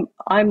 I'm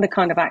the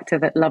kind of actor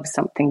that loves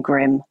something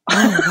grim.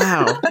 Oh,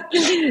 wow.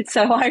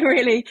 So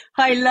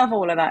I love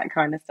all of that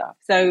kind of stuff.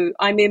 So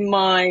I'm in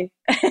my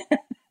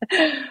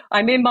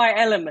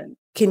element.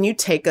 Can you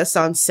take us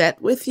on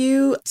set with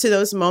you to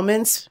those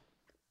moments?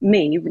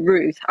 Me,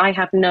 Ruth, I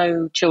have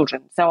no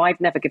children, so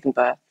I've never given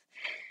birth.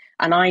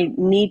 And I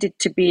needed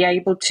to be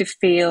able to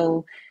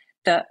feel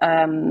that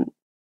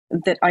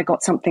that I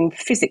got something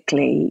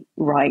physically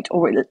right,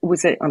 or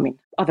was it,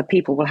 other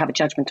people will have a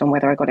judgment on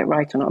whether I got it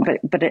right or not,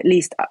 but at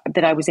least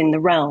that I was in the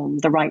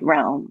right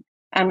realm.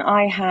 And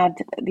I had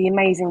the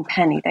amazing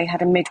Penny. They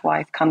had a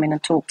midwife come in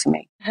and talk to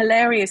me.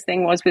 Hilarious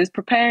thing was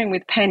preparing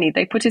with Penny.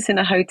 They put us in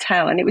a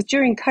hotel, and it was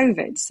during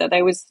COVID, so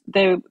there was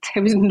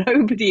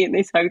nobody in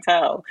this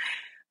hotel.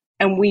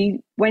 And we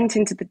went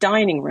into the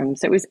dining room,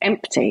 so it was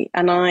empty.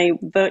 And I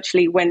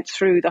virtually went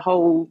through the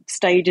whole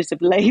stages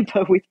of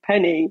labour with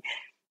Penny.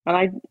 And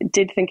I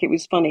did think it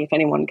was funny if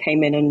anyone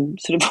came in and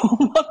sort of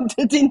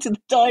wandered into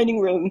the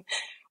dining room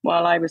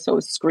while I was sort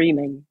of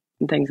screaming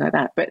and things like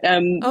that. But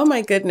oh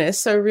my goodness!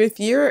 So Ruth,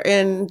 you're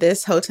in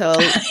this hotel.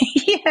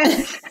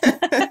 Yes.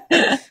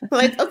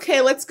 Like,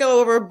 okay, let's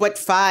go over what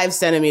 5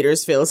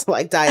 centimeters feels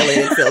like,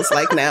 dilated feels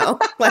like now.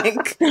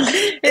 Like,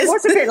 it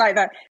was a bit like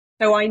that.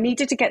 So I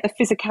needed to get the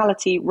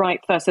physicality right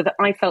first so that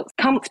I felt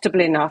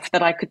comfortable enough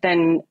that I could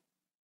then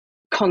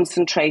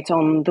concentrate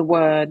on the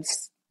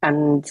words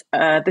and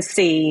the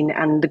scene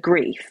and the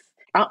grief.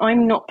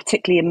 I'm not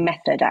particularly a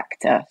method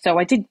actor, so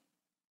I did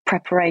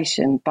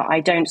preparation, but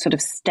I don't sort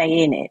of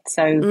stay in it.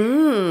 So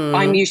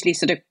I'm usually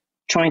sort of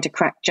trying to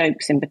crack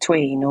jokes in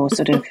between, or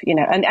sort of,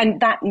 and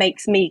that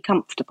makes me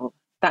comfortable.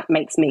 That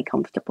makes me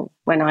comfortable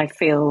when I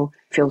feel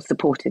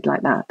supported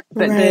like that.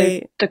 But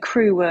right. the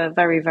crew were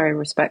very, very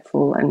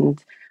respectful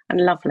and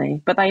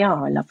lovely. But they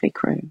are a lovely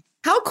crew.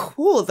 How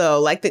cool, though,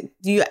 like that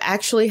you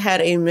actually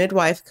had a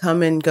midwife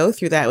come and go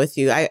through that with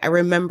you. I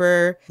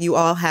remember you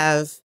all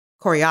have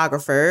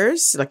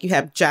choreographers, like you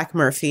have Jack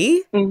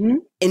Murphy,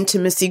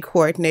 intimacy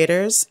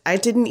coordinators. I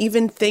didn't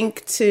even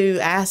think to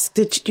ask,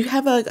 did you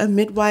have a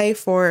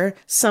midwife or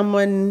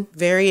someone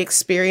very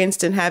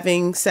experienced in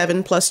having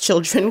 7+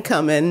 children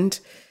come and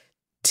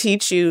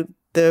teach you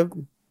the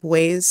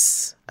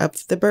ways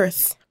of the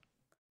birth?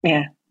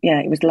 Yeah,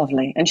 it was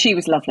lovely. And she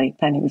was lovely.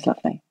 Penny was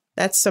lovely.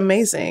 That's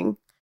amazing.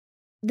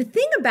 The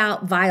thing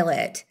about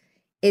Violet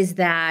is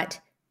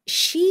that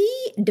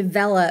she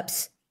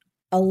develops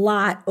a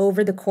lot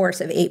over the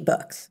course of 8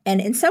 books.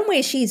 And in some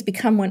ways, she's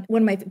become one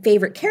of my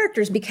favorite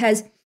characters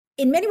because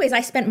in many ways,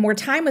 I spent more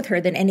time with her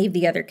than any of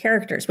the other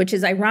characters, which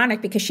is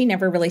ironic because she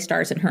never really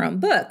stars in her own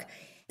book.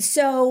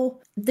 So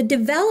the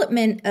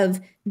development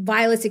of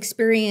Violet's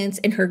experience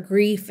and her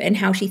grief and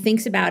how she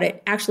thinks about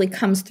it actually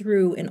comes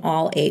through in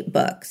all 8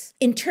 books.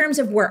 In terms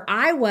of where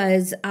I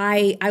was,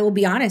 I will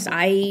be honest,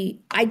 I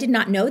did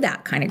not know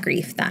that kind of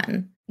grief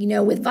then.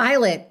 With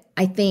Violet,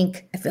 I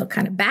think I feel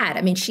kind of bad.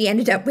 I mean, she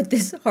ended up with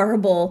this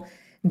horrible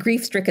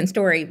grief-stricken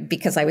story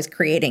because I was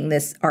creating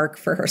this arc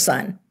for her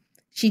son.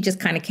 She just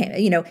kind of came,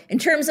 in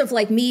terms of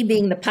like me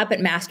being the puppet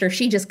master,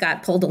 she just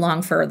got pulled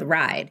along for the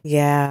ride.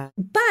 Yeah.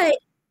 But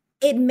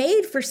it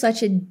made for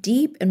such a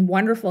deep and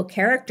wonderful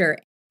character.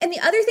 And the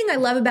other thing I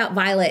love about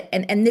Violet,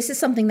 and this is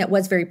something that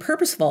was very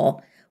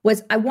purposeful,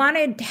 was I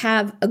wanted to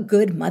have a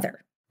good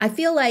mother. I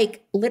feel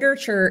like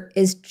literature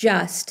is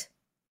just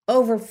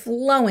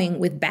overflowing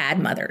with bad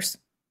mothers.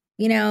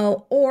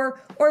 Or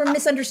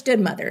misunderstood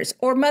mothers,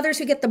 or mothers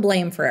who get the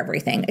blame for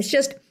everything. It's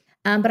just,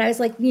 but I was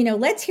like,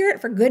 let's hear it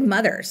for good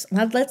mothers.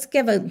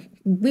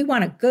 We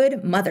want a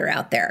good mother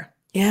out there.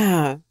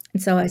 Yeah.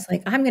 And so I was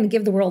like, I'm going to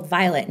give the world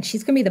Violet, and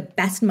she's going to be the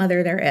best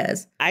mother there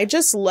is. I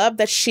just love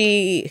that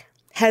she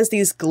has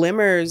these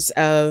glimmers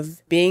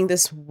of being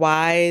this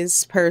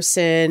wise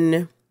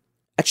person,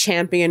 a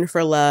champion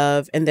for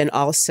love, and then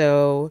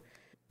also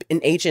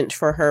an agent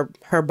for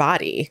her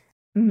body.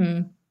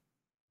 Mm-hmm.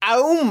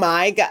 Oh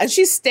my God.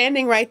 She's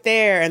standing right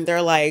there and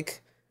they're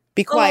like,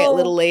 be quiet,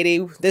 little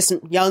lady. This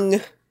young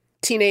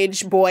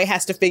teenage boy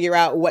has to figure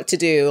out what to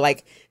do,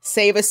 like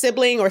save a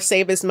sibling or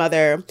save his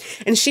mother.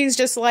 And she's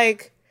just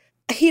like,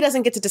 he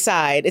doesn't get to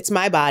decide. It's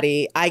my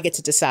body. I get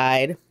to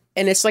decide.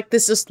 And it's like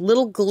this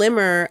little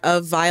glimmer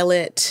of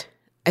Violet,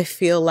 I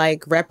feel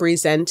like,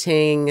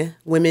 representing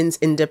women's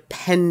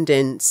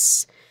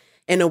independence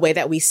in a way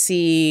that we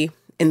see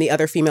in the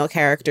other female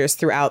characters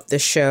throughout the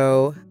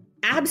show.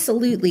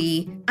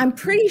 Absolutely. I'm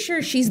pretty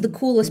sure she's the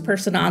coolest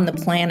person on the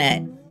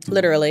planet.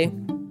 Literally.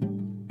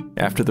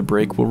 After the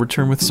break, we'll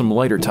return with some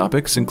lighter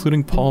topics,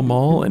 including Pall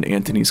Mall and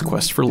Anthony's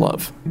quest for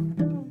love.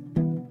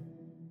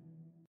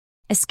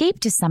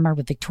 Escape to summer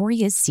with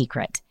Victoria's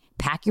Secret.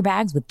 Pack your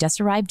bags with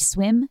just-arrived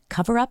swim,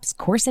 cover-ups,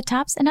 corset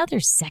tops, and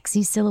other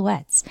sexy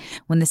silhouettes.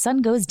 When the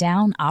sun goes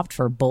down, opt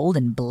for bold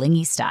and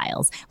blingy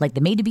styles, like the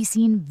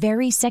made-to-be-seen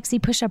Very Sexy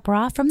Push-Up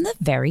Bra from the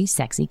Very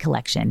Sexy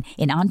collection,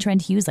 in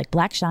on-trend hues like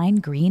black shine,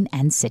 green,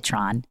 and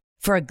citron.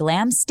 For a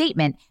glam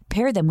statement,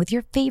 pair them with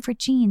your favorite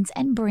jeans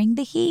and bring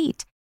the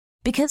heat.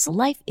 Because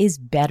life is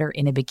better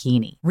in a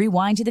bikini.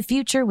 Rewind to the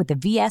future with the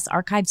VS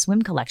Archive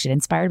Swim Collection,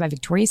 inspired by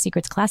Victoria's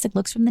Secret's classic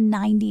looks from the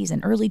 90s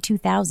and early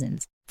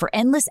 2000s. For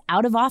endless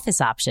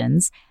out-of-office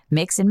options,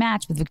 mix and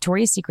match with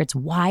Victoria's Secret's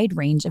wide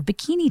range of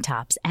bikini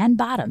tops and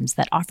bottoms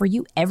that offer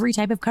you every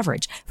type of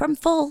coverage, from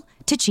full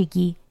to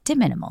cheeky to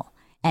minimal.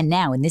 And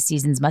now in this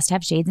season's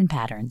must-have shades and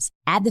patterns,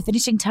 add the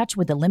finishing touch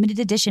with the limited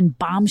edition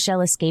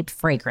Bombshell Escape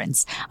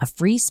fragrance, a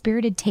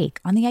free-spirited take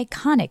on the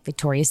iconic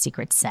Victoria's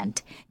Secret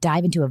scent.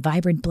 Dive into a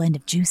vibrant blend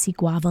of juicy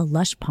guava,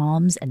 lush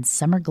palms, and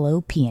summer glow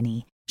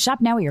peony.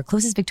 Shop now at your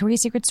closest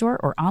Victoria's Secret store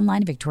or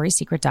online at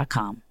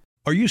victoriassecret.com.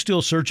 Are you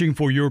still searching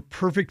for your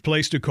perfect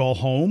place to call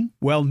home?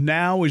 Well,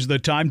 now is the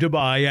time to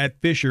buy at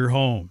Fisher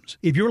Homes.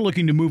 If you're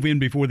looking to move in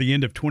before the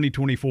end of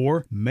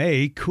 2024,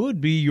 May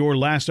could be your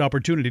last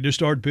opportunity to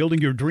start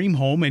building your dream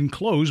home and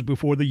close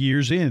before the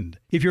year's end.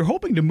 If you're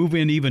hoping to move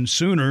in even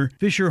sooner,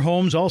 Fisher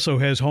Homes also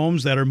has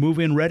homes that are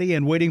move-in ready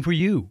and waiting for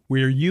you,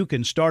 where you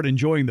can start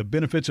enjoying the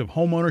benefits of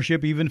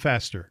homeownership even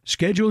faster.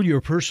 Schedule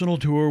your personal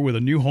tour with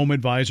a new home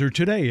advisor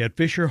today at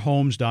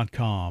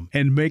FisherHomes.com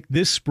and make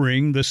this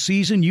spring the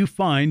season you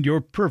find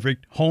your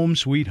perfect home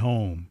sweet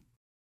home.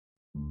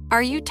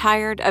 Are you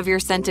tired of your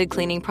scented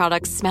cleaning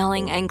products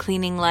smelling and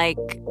cleaning like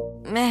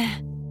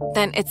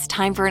then it's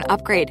time for an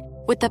upgrade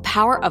with the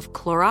power of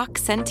Clorox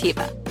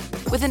Scentiva.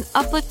 With an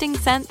uplifting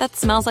scent that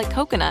smells like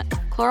coconut,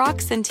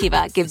 Clorox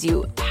Scentiva gives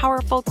you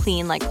powerful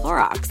clean like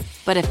Clorox,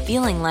 but a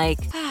feeling like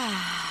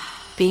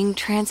being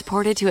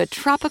transported to a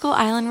tropical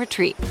island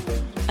retreat.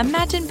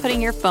 Imagine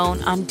putting your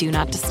phone on Do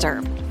Not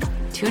Disturb,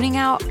 tuning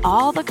out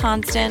all the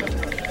constant,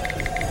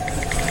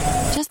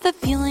 just the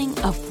feeling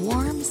of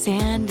warm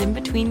sand in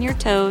between your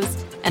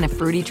toes and a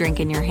fruity drink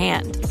in your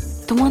hand.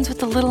 The ones with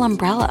the little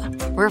umbrella.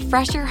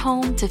 Refresh your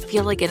home to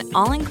feel like an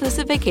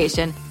all-inclusive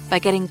vacation by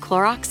getting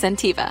Clorox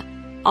Scentiva.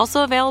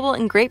 Also available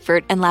in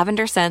grapefruit and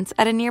lavender scents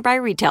at a nearby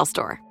retail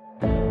store.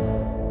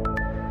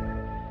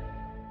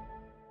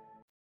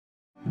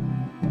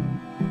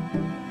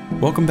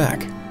 Welcome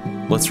back.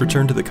 Let's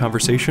return to the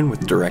conversation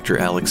with director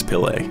Alex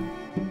Pillay.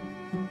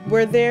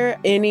 Were there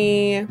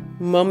any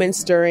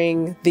moments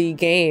during the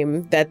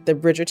game that the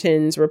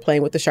Bridgertons were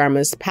playing with the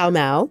Sharmas, Pall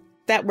Mall,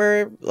 that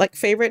were like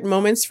favorite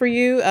moments for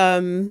you?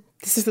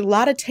 This is a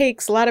lot of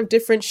takes, a lot of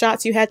different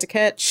shots you had to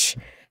catch.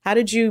 How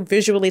did you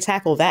visually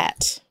tackle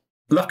that?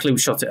 Luckily, we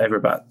shot it over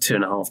about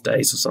 2.5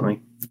 days or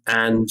something.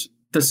 And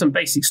there's some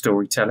basic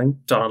storytelling,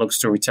 dialogue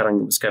storytelling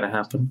that was going to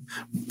happen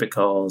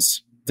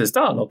because there's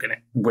dialogue in it,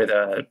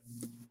 whether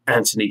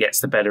Anthony gets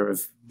the better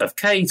of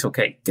Kate or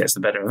Kate gets the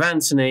better of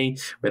Anthony,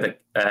 whether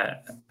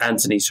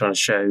Anthony's trying to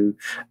show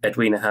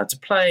Edwina how to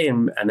play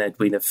and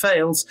Edwina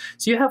fails.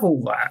 So you have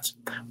all that.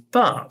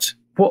 But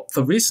what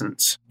there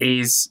isn't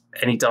is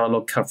any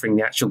dialogue covering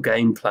the actual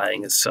game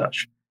playing as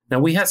such. Now,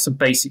 we had some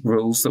basic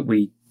rules that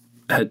we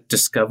had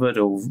discovered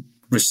or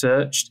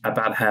researched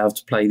about how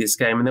to play this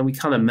game, and then we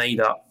kind of made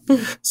up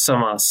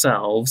some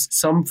ourselves,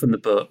 some from the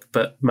book,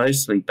 but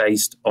mostly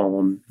based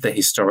on the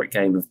historic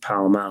game of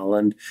Pall Mall.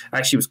 And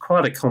actually, it was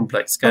quite a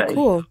complex game. Oh,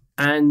 cool.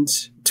 And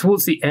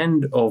towards the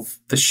end of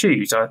the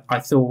shoot, I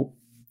thought,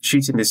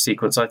 shooting this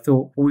sequence, I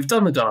thought, well, we've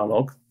done the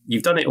dialogue.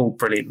 You've done it all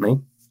brilliantly.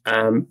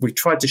 We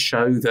tried to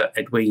show that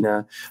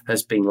Edwina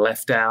has been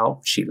left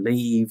out. She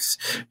leaves.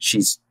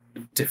 She's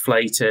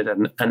deflated,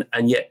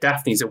 and yet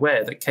Daphne's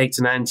aware that Kate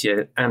and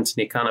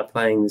Anthony are kind of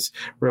playing this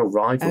real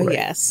rivalry. Oh,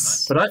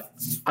 yes. But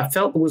I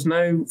felt there was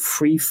no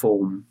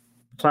free-form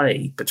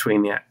play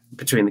between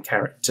the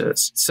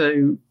characters.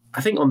 So I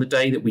think on the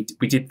day that we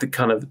did the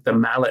kind of the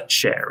mallet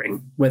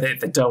sharing, where they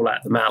dole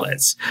out the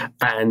mallets,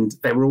 and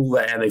they were all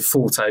there and they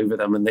fought over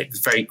them, and it was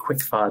very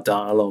quick-fire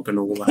dialogue and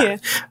all that. Yeah.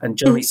 And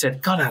Johnny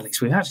said, God,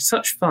 Alex, we've had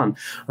such fun.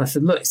 And I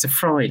said, look, it's a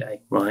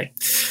Friday, right?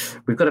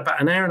 We've got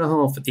about an hour and a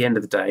half at the end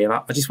of the day, and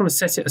I just want to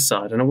set it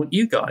aside, and I want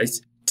you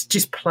guys to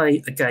just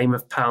play a game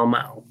of Pall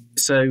Mall.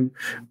 So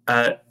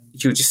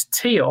you'll just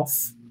tee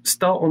off,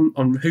 start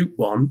on hoop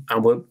one,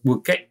 and we'll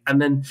get,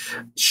 and then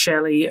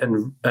Shelley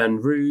and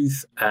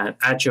Ruth and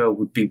Adja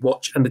would be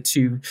and the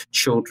two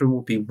children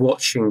will be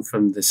watching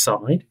from the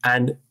side,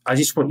 and I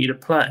just want you to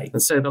play.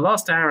 And so the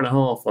last hour and a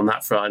half on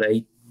that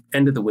Friday,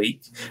 end of the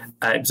week,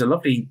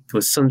 it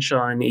was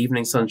sunshine,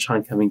 evening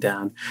sunshine coming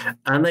down,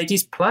 and they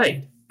just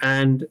played.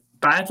 And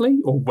badly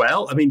or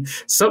well, I mean,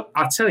 so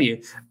I'll tell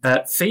you,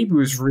 Phoebe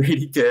was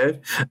really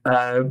good.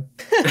 Her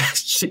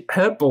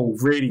ball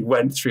really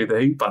went through the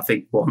hoop, I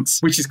think, once,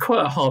 which is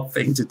quite a hard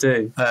thing to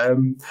do.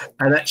 And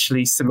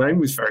actually, Simone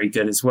was very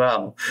good as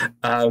well.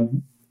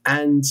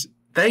 And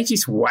they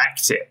just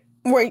whacked it.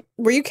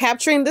 Were you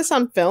capturing this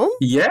on film?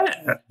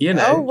 Yeah,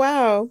 Oh,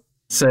 wow.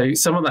 So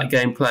some of that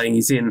game playing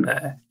is in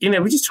there.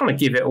 We're just trying to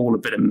give it all a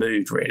bit of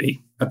mood,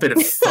 really, a bit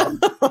of fun.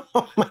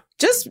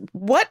 Just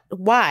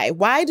why?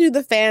 Why do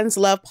the fans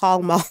love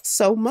Pall Mall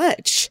so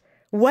much?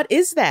 What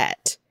is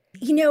that?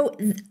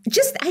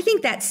 I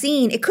think that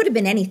scene, it could have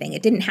been anything.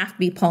 It didn't have to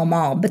be Pall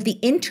Mall, but the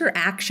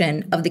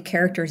interaction of the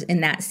characters in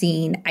that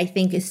scene, I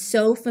think, is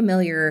so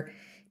familiar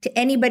to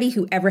anybody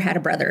who ever had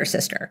a brother or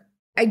sister.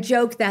 I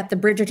joke that the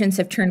Bridgertons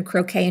have turned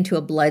croquet into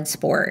a blood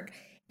sport.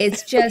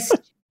 It's just...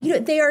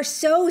 they are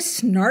so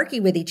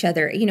snarky with each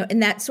other,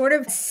 and that sort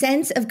of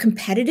sense of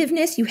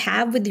competitiveness you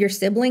have with your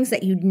siblings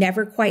that you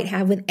never quite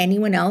have with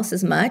anyone else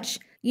as much,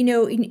 to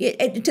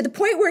the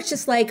point where it's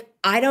just like,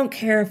 I don't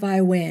care if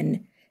I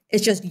win.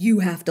 It's just you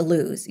have to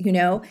lose,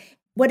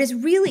 What is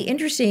really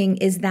interesting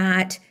is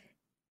that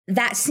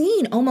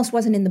scene almost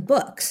wasn't in the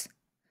books.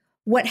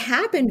 What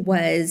happened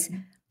was,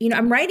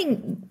 I'm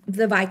writing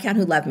The Viscount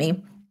Who Loved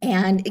Me,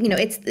 and,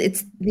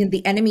 it's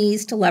the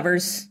enemies to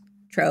lovers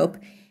trope.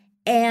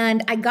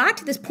 And I got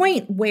to this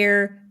point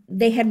where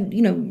they had,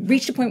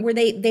 reached a point where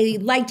they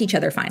liked each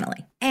other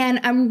finally. And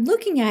I'm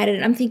looking at it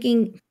and I'm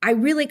thinking, I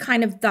really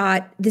kind of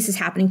thought this is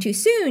happening too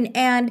soon.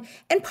 And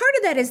part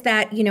of that is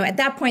that, at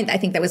that point, I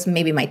think that was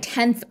maybe my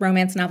 10th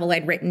romance novel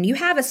I'd written. You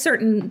have a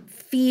certain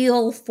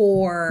feel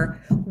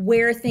for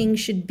where things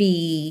should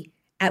be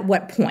at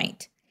what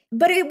point.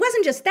 But it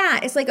wasn't just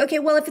that. It's like, okay,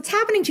 well, if it's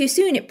happening too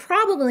soon, it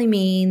probably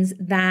means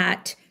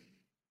that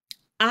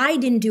I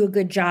didn't do a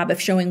good job of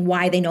showing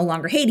why they no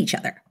longer hate each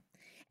other.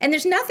 And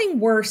there's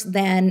nothing worse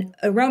than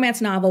a romance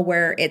novel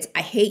where it's,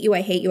 I hate you, I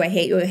hate you, I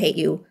hate you, I hate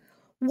you.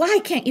 Why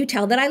can't you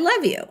tell that I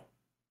love you?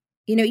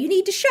 You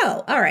need to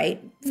show. All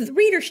right, the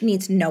reader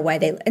needs to know why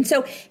they... And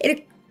so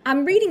it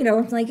I'm reading it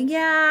over, I'm like,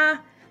 yeah,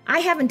 I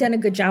haven't done a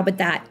good job with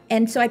that.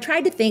 And so I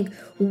tried to think,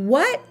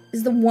 what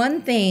is the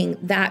one thing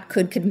that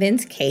could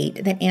convince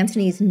Kate that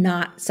Anthony's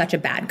not such a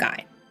bad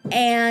guy?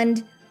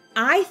 And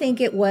I think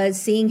it was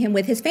seeing him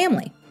with his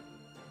family,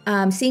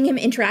 seeing him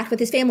interact with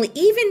his family,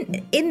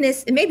 even in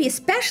this, maybe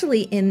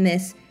especially in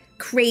this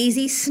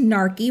crazy,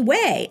 snarky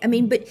way. I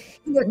mean, but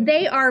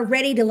they are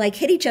ready to like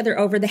hit each other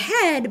over the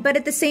head, but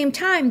at the same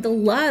time, the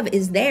love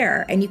is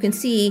there. And you can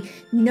see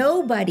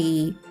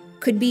nobody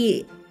could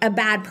be a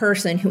bad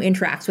person who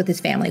interacts with his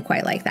family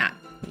quite like that.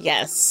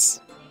 Yes.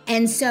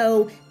 And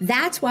so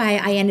that's why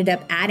I ended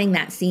up adding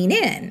that scene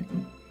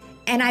in.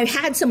 And I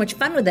had so much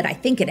fun with it. I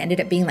think it ended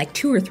up being like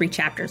 2 or 3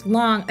 chapters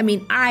long. I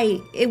mean,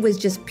 it was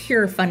just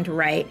pure fun to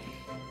write.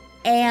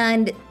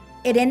 And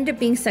it ended up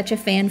being such a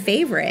fan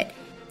favorite.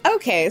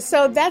 Okay,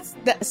 so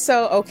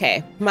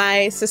okay.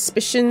 My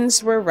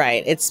suspicions were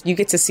right. You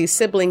get to see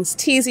siblings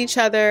tease each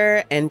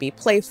other and be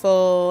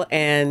playful,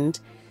 and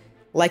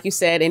like you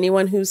said,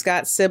 anyone who's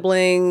got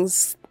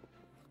siblings,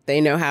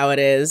 they know how it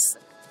is.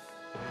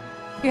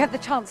 You had the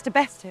chance to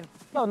best him.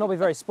 Well, not be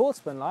very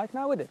sportsmanlike,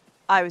 now would it?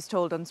 I was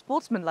told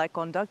unsportsmanlike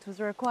conduct was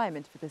a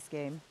requirement for this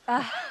game.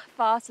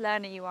 Fast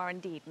learner you are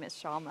indeed,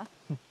 Miss Sharma.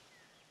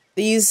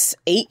 These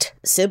 8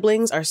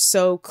 siblings are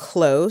so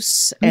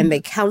close, and they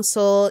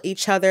counsel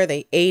each other,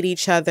 they aid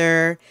each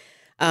other,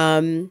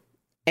 and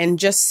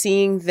just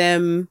seeing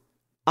them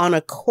on a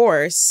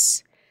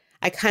course,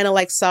 I kind of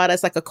like saw it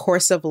as like a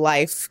course of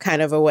life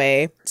kind of a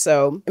way.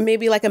 So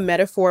maybe like a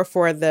metaphor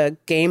for the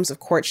games of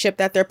courtship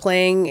that they're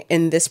playing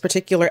in this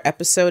particular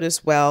episode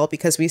as well,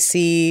 because we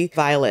see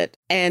Violet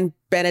and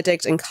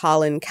Benedict and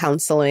Colin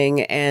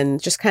counseling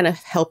and just kind of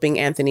helping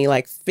Anthony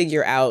like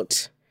figure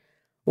out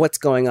what's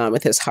going on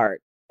with his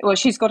heart. Well,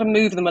 she's got to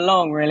move them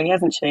along, really,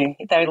 hasn't she?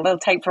 They'll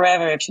take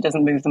forever if she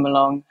doesn't move them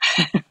along.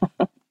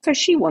 So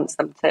she wants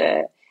them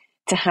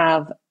to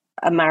have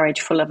a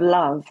marriage full of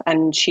love,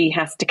 and she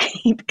has to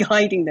keep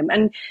guiding them.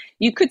 And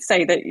you could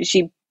say that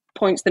she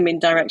points them in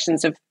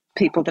directions of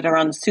people that are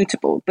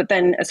unsuitable. But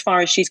then as far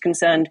as she's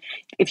concerned,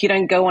 if you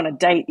don't go on a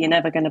date, you're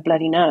never going to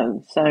bloody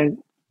know. So,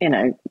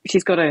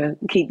 she's got to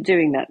keep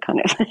doing that kind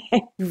of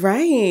thing.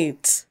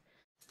 Right.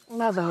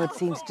 Motherhood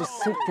seems to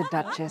suit the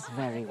Duchess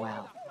very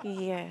well.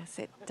 Yes,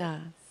 it does.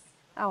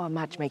 Our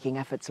matchmaking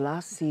efforts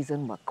last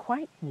season were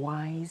quite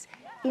wise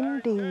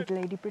indeed,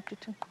 Lady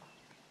Bridgerton.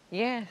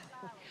 Yes.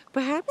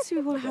 Perhaps we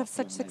will have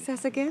such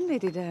success again,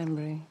 Lady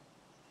Danbury.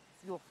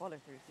 Your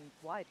follow-through seems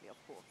widely, of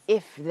course.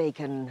 If they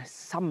can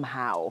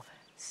somehow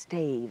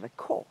stay the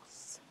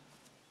course.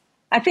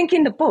 I think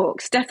in the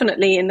books,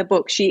 definitely in the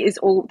book,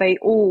 they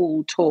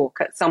all talk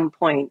at some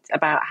point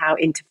about how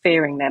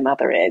interfering their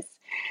mother is.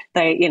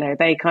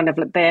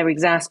 They're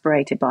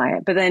exasperated by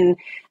it. But then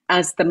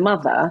as the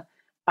mother,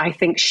 I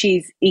think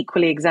she's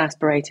equally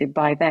exasperated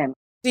by them.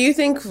 Do you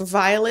think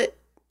Violet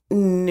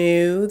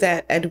knew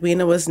that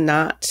Edwina was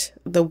not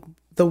the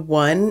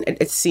one?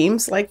 It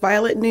seems like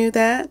Violet knew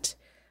that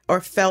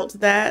or felt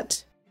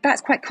that.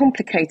 That's quite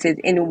complicated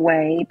in a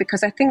way,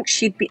 because I think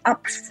she'd be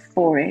up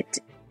for it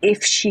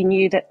if she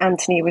knew that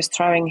Anthony was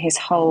throwing his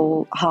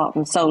whole heart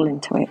and soul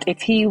into it.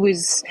 If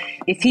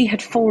he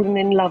had fallen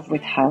in love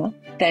with her,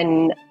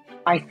 then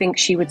I think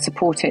she would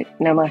support it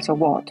no matter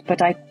what.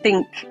 But I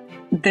think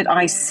that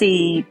I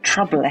see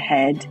trouble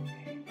ahead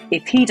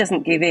if he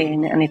doesn't give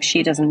in and if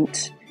she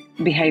doesn't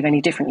behave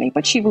any differently.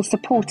 But she will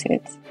support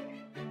it.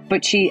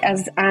 But she,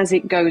 as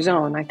it goes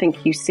on, I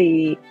think you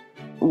see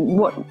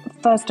what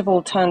first of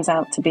all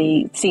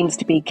seems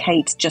to be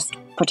Kate just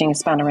putting a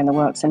spanner in the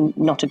works and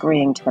not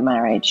agreeing to the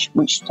marriage,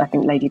 which I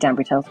think Lady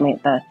Danbury tells me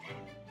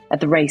at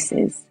the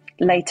races.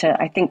 Later,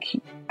 I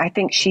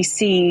think she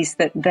sees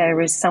that there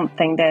is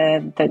something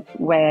there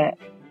where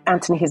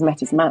Anthony has met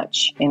his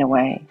match in a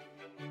way,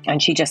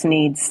 and she just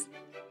needs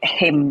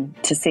him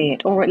to see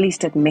it, or at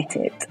least admit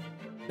it.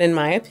 In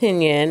my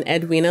opinion,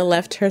 Edwina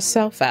left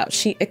herself out.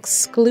 She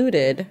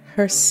excluded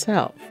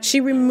herself.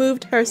 She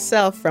removed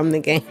herself from the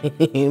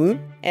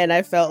game. And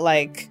I felt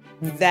like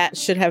that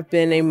should have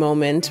been a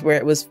moment where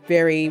it was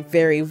very,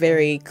 very,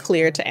 very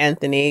clear to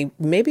Anthony,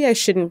 maybe I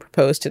shouldn't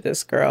propose to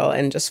this girl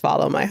and just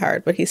follow my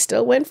heart. But he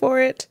still went for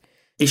it.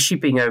 Is she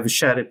being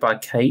overshadowed by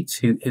Kate,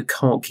 who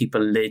can't keep a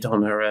lid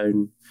on her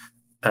own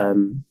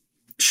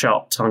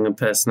sharp tongue and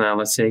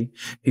personality,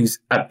 who's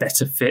a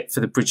better fit for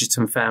the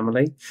Bridgerton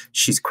family?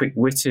 She's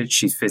quick-witted,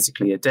 she's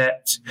physically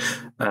adept,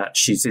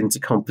 she's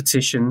into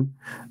competition.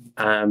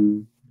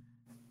 The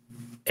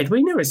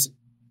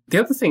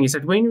other thing is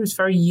Edwina is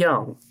very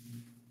young.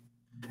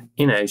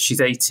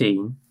 She's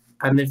 18.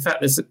 And in fact,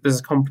 there's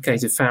a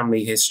complicated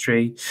family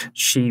history.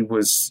 She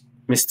was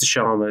Mr.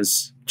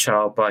 Sharma's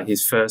child by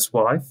his first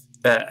wife.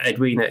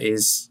 Edwina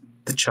is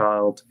the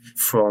child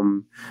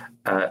from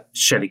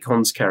Shelley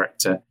Conn's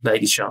character,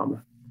 Lady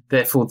Sharma.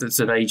 Therefore,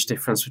 there's an age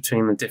difference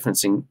between the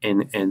difference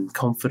in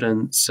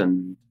confidence.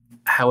 And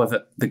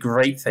however, the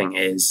great thing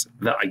is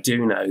that I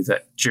do know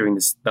that during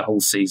the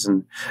whole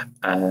season,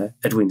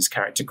 Edwina's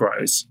character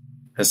grows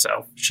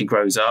herself. She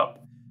grows up.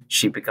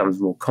 She becomes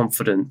more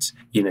confident.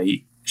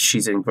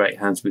 she's in great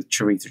hands with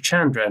Charitha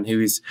Chandran, who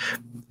is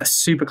a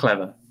super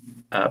clever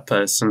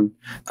person,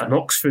 an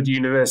Oxford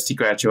University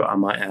graduate, I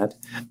might add,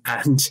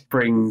 and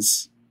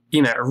brings,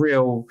 a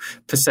real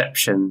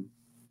perception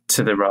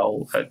to the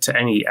role, to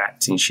any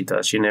acting she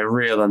does,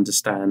 real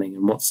understanding,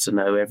 and wants to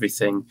know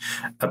everything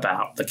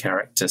about the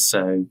character.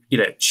 So,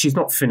 she's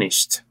not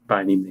finished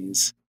by any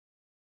means.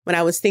 When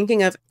I was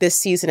thinking of this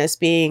season as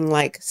being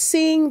like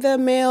seeing the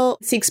male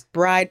seeks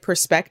bride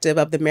perspective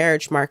of the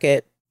marriage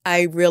market,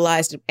 I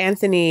realized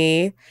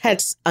Anthony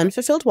had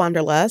unfulfilled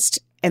wanderlust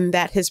and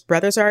that his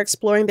brothers are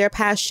exploring their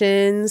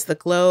passions, the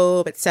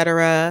globe,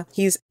 etc.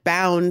 He's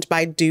bound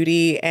by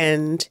duty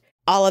and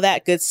all of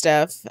that good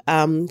stuff,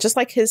 just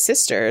like his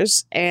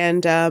sisters,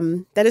 and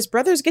that his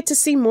brothers get to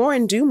see more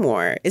and do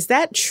more. Is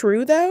that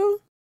true, though?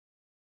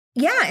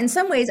 Yeah, in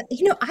some ways,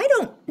 I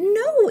don't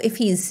know if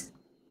he's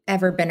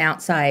ever been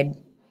outside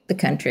the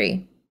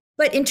country.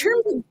 But in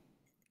terms of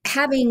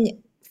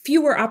having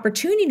fewer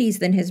opportunities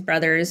than his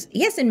brothers,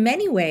 yes, in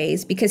many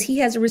ways, because he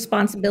has a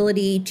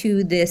responsibility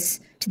to the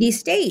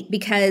estate,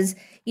 because,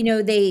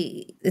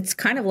 it's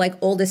kind of like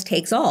oldest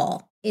takes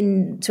all.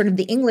 In sort of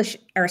the English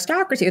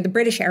aristocracy or the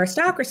British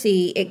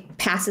aristocracy, it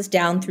passes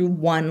down through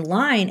one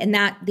line. And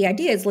that the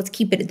idea is, let's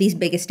keep these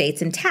big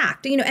estates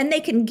intact, and they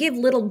can give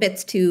little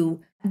bits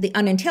to the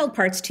unentailed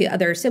parts to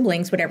other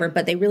siblings, whatever,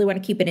 but they really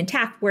want to keep it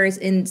intact. Whereas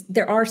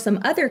there are some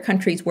other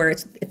countries where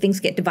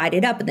things get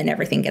divided up and then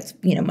everything gets,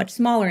 much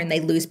smaller and they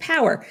lose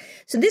power.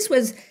 So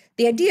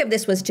the idea of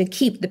this was to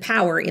keep the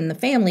power in the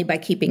family by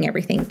keeping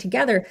everything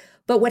together.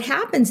 But what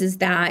happens is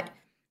that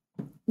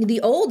the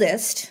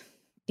oldest,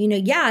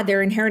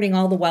 they're inheriting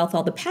all the wealth,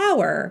 all the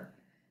power,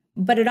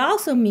 but it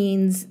also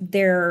means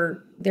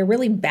they're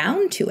really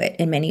bound to it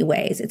in many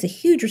ways. It's a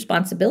huge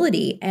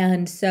responsibility.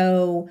 And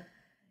so,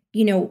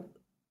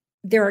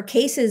 there are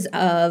cases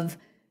of,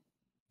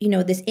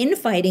 this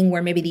infighting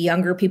where maybe the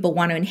younger people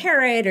want to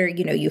inherit, or,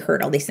 you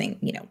heard all these things,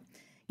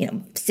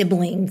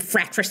 sibling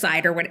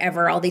fratricide or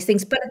whatever, all these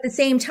things. But at the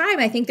same time,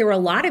 I think there were a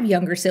lot of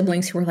younger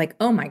siblings who were like,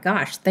 oh my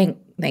gosh,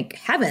 thank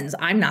heavens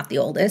I'm not the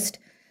oldest.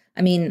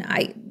 I mean,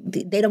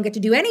 they don't get to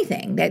do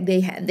anything. That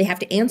they have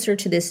to answer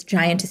to this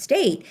giant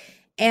estate.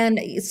 And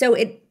so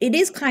it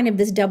is kind of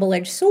this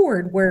double-edged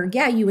sword where,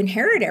 yeah, you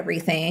inherit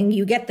everything.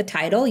 You get the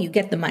title, you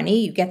get the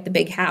money, you get the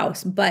big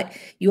house, but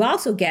you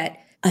also get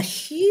a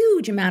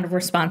huge amount of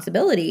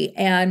responsibility.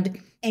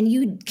 And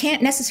you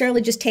can't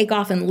necessarily just take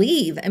off and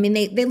leave. I mean,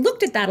 they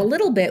looked at that a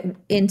little bit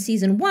in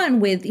season 1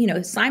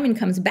 with, Simon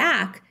comes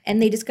back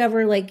and they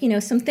discover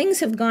some things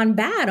have gone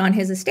bad on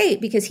his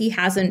estate because he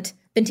hasn't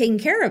been taking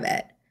care of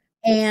it.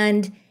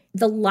 And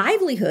the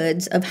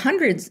livelihoods of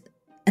hundreds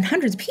and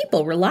hundreds of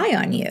people rely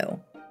on you.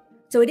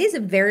 So it is a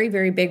very,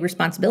 very big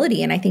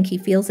responsibility, and I think he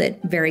feels it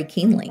very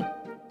keenly.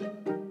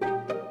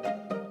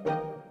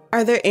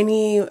 Are there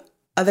any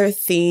other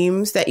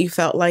themes that you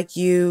felt like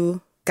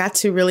you got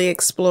to really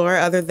explore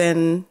other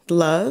than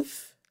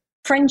love?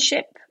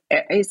 Friendship.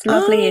 It's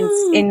lovely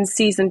in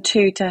season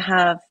 2 to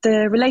have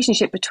the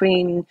relationship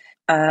between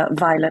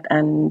Violet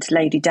and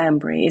Lady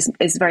Danbury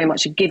is very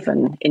much a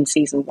given in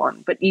season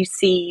 1, but you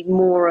see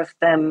more of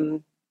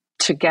them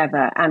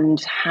together and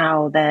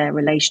how their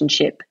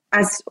relationship,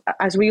 as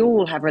we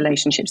all have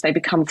relationships, they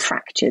become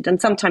fractured,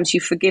 and sometimes you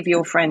forgive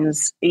your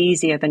friends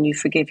easier than you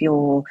forgive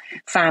your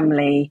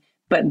family,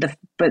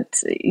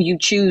 but you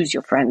choose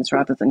your friends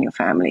rather than your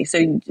family.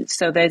 So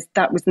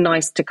that was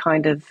nice to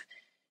kind of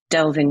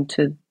delve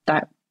into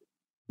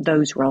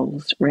those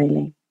roles,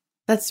 really.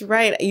 That's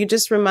right. You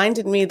just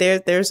reminded me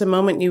there's a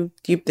moment you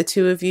the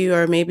two of you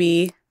are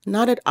maybe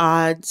not at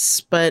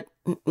odds, but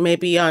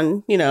maybe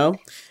on,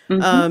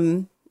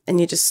 and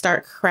you just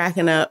start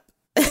cracking up.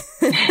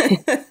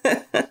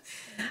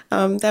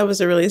 That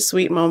was a really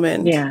sweet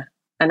moment. Yeah.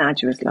 And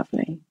Adja was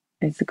lovely.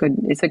 It's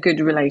a good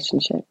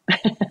relationship.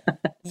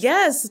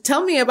 Yes.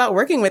 Tell me about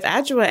working with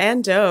Adjoa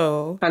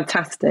Andoh.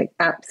 Fantastic.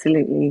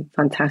 Absolutely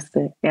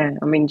fantastic. Yeah.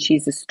 I mean,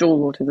 she's a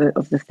stalwart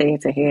of the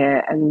theatre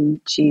here,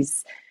 and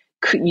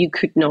you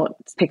could not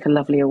pick a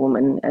lovelier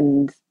woman.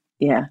 And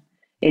yeah,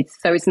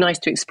 it's nice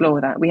to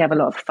explore that. We have a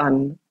lot of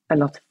fun.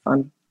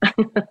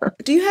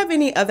 Do you have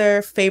any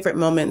other favorite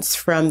moments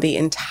from the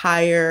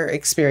entire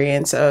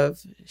experience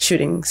of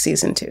shooting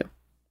season 2?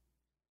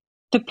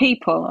 The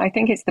people. I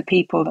think it's the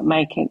people that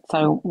make it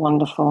so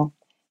wonderful.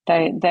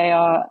 They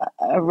are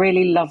a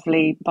really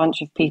lovely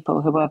bunch of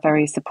people who are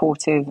very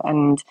supportive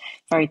and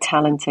very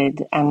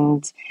talented.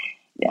 And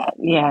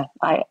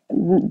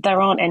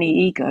there aren't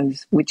any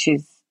egos, which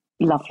is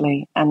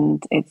lovely.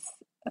 And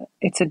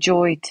it's a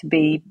joy to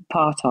be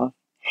part of.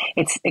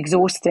 It's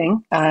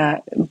exhausting,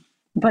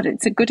 but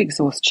it's a good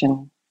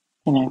exhaustion,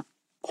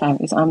 So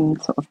I'm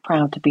sort of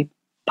proud to be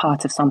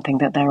part of something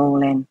that they're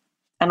all in.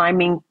 And I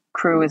mean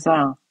crew as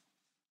well.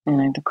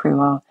 The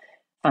crew are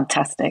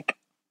fantastic,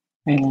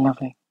 really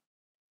lovely.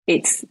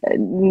 It's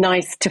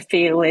nice to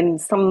feel in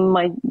some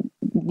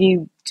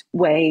minute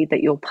way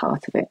that you're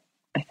part of it,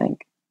 I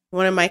think.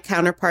 one of my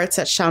counterparts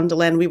at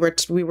Shondaland,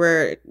 we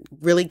were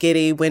really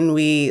giddy when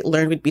we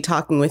learned we'd be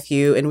talking with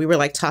you, and we were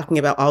like talking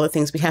about all the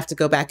things we have to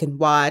go back and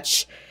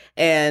watch.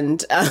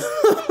 And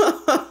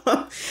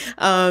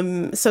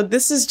so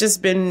this has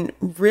just been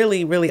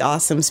really, really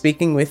awesome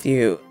speaking with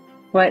you.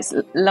 Well, it's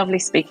lovely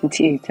speaking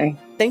to you too.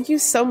 Thank you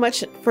so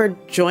much for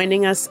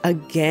joining us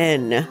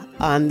again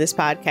on this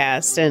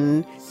podcast.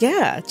 And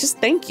yeah, just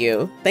thank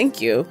you.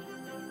 Thank you.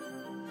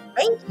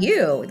 Thank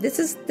you. This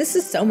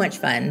is so much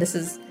fun. This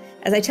is,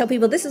 as I tell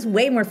people, this is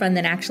way more fun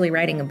than actually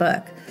writing a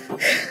book.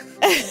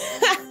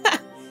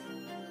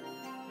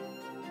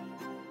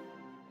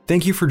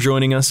 Thank you for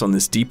joining us on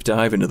this deep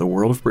dive into the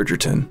world of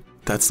Bridgerton.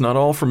 That's not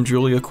all from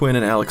Julia Quinn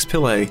and Alex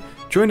Pillay.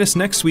 Join us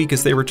next week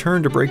as they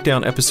return to break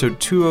down episode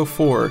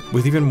 204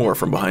 with even more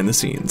from behind the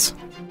scenes.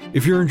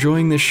 If you're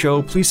enjoying this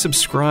show, please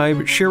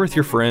subscribe, share with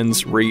your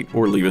friends, rate,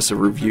 or leave us a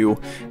review.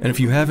 And if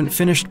you haven't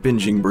finished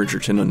binging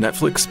Bridgerton on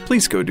Netflix,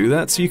 please go do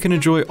that so you can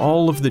enjoy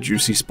all of the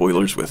juicy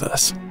spoilers with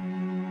us.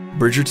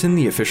 Bridgerton,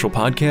 the official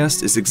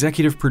podcast, is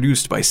executive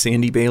produced by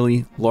Sandy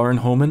Bailey, Lauren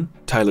Homan,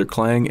 Tyler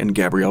Klang, and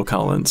Gabrielle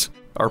Collins.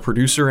 Our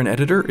producer and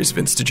editor is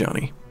Vince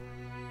DeJohnny.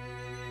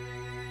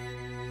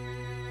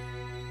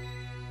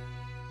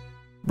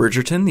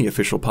 Bridgerton, the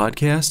official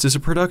podcast, is a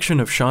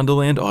production of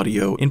Shondaland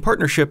Audio in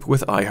partnership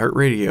with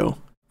iHeartRadio.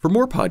 For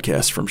more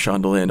podcasts from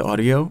Shondaland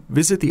Audio,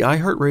 visit the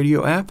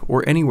iHeartRadio app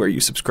or anywhere you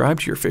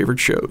subscribe to your favorite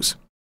shows.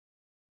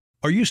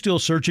 Are you still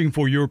searching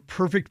for your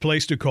perfect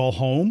place to call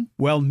home?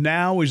 Well,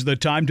 now is the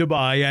time to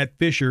buy at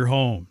Fisher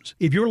Homes.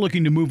 If you're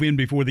looking to move in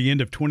before the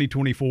end of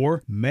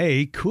 2024,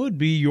 May could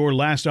be your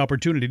last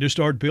opportunity to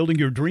start building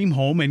your dream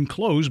home and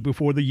close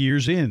before the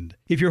year's end.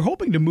 If you're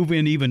hoping to move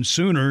in even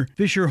sooner,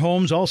 Fisher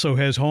Homes also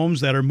has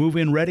homes that are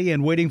move-in ready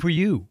and waiting for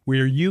you,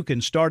 where you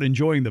can start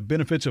enjoying the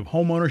benefits of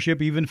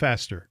homeownership even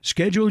faster.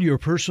 Schedule your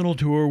personal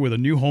tour with a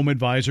new home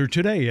advisor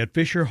today at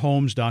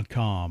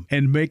FisherHomes.com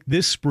and make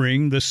this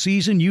spring the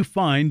season you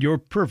find your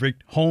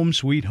perfect home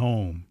sweet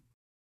home.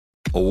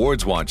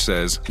 Awards Watch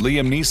says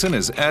Liam Neeson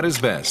is at his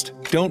best.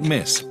 Don't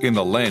miss In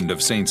the Land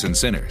of Saints and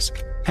Sinners.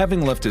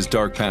 Having left his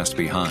dark past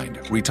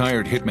behind,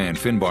 retired hitman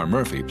Finbar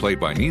Murphy, played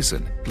by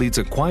Neeson, leads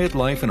a quiet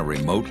life in a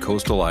remote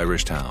coastal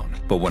Irish town.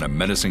 But when a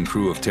menacing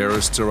crew of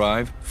terrorists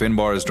arrive,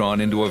 Finbar is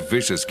drawn into a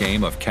vicious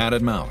game of cat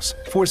and mouse,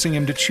 forcing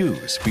him to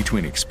choose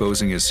between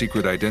exposing his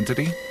secret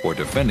identity or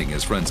defending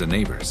his friends and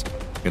neighbors.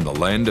 In the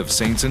Land of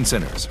Saints and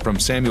Sinners, from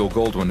Samuel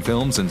Goldwyn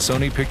Films and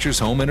Sony Pictures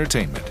Home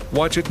Entertainment.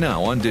 Watch it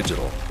now on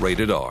digital.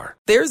 Rated R.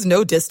 There's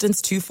no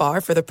distance too far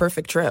for the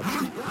perfect trip.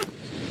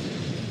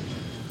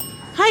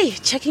 Hi,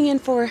 checking in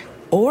for...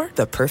 Or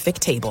the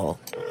perfect table.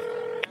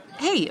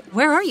 Hey,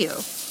 where are you?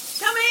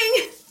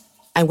 Coming!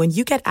 And when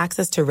you get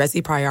access to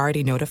Resi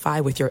Priority Notify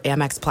with your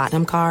Amex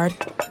Platinum card...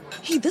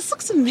 Hey, this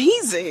looks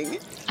amazing.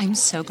 I'm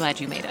so glad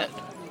you made it.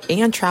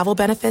 And travel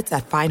benefits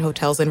at fine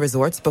hotels and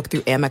resorts booked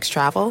through Amex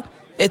Travel...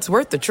 It's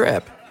worth the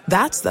trip.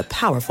 That's the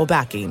powerful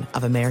backing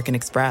of American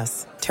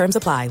Express. Terms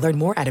apply. Learn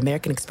more at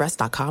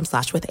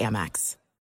americanexpress.com/withAmex.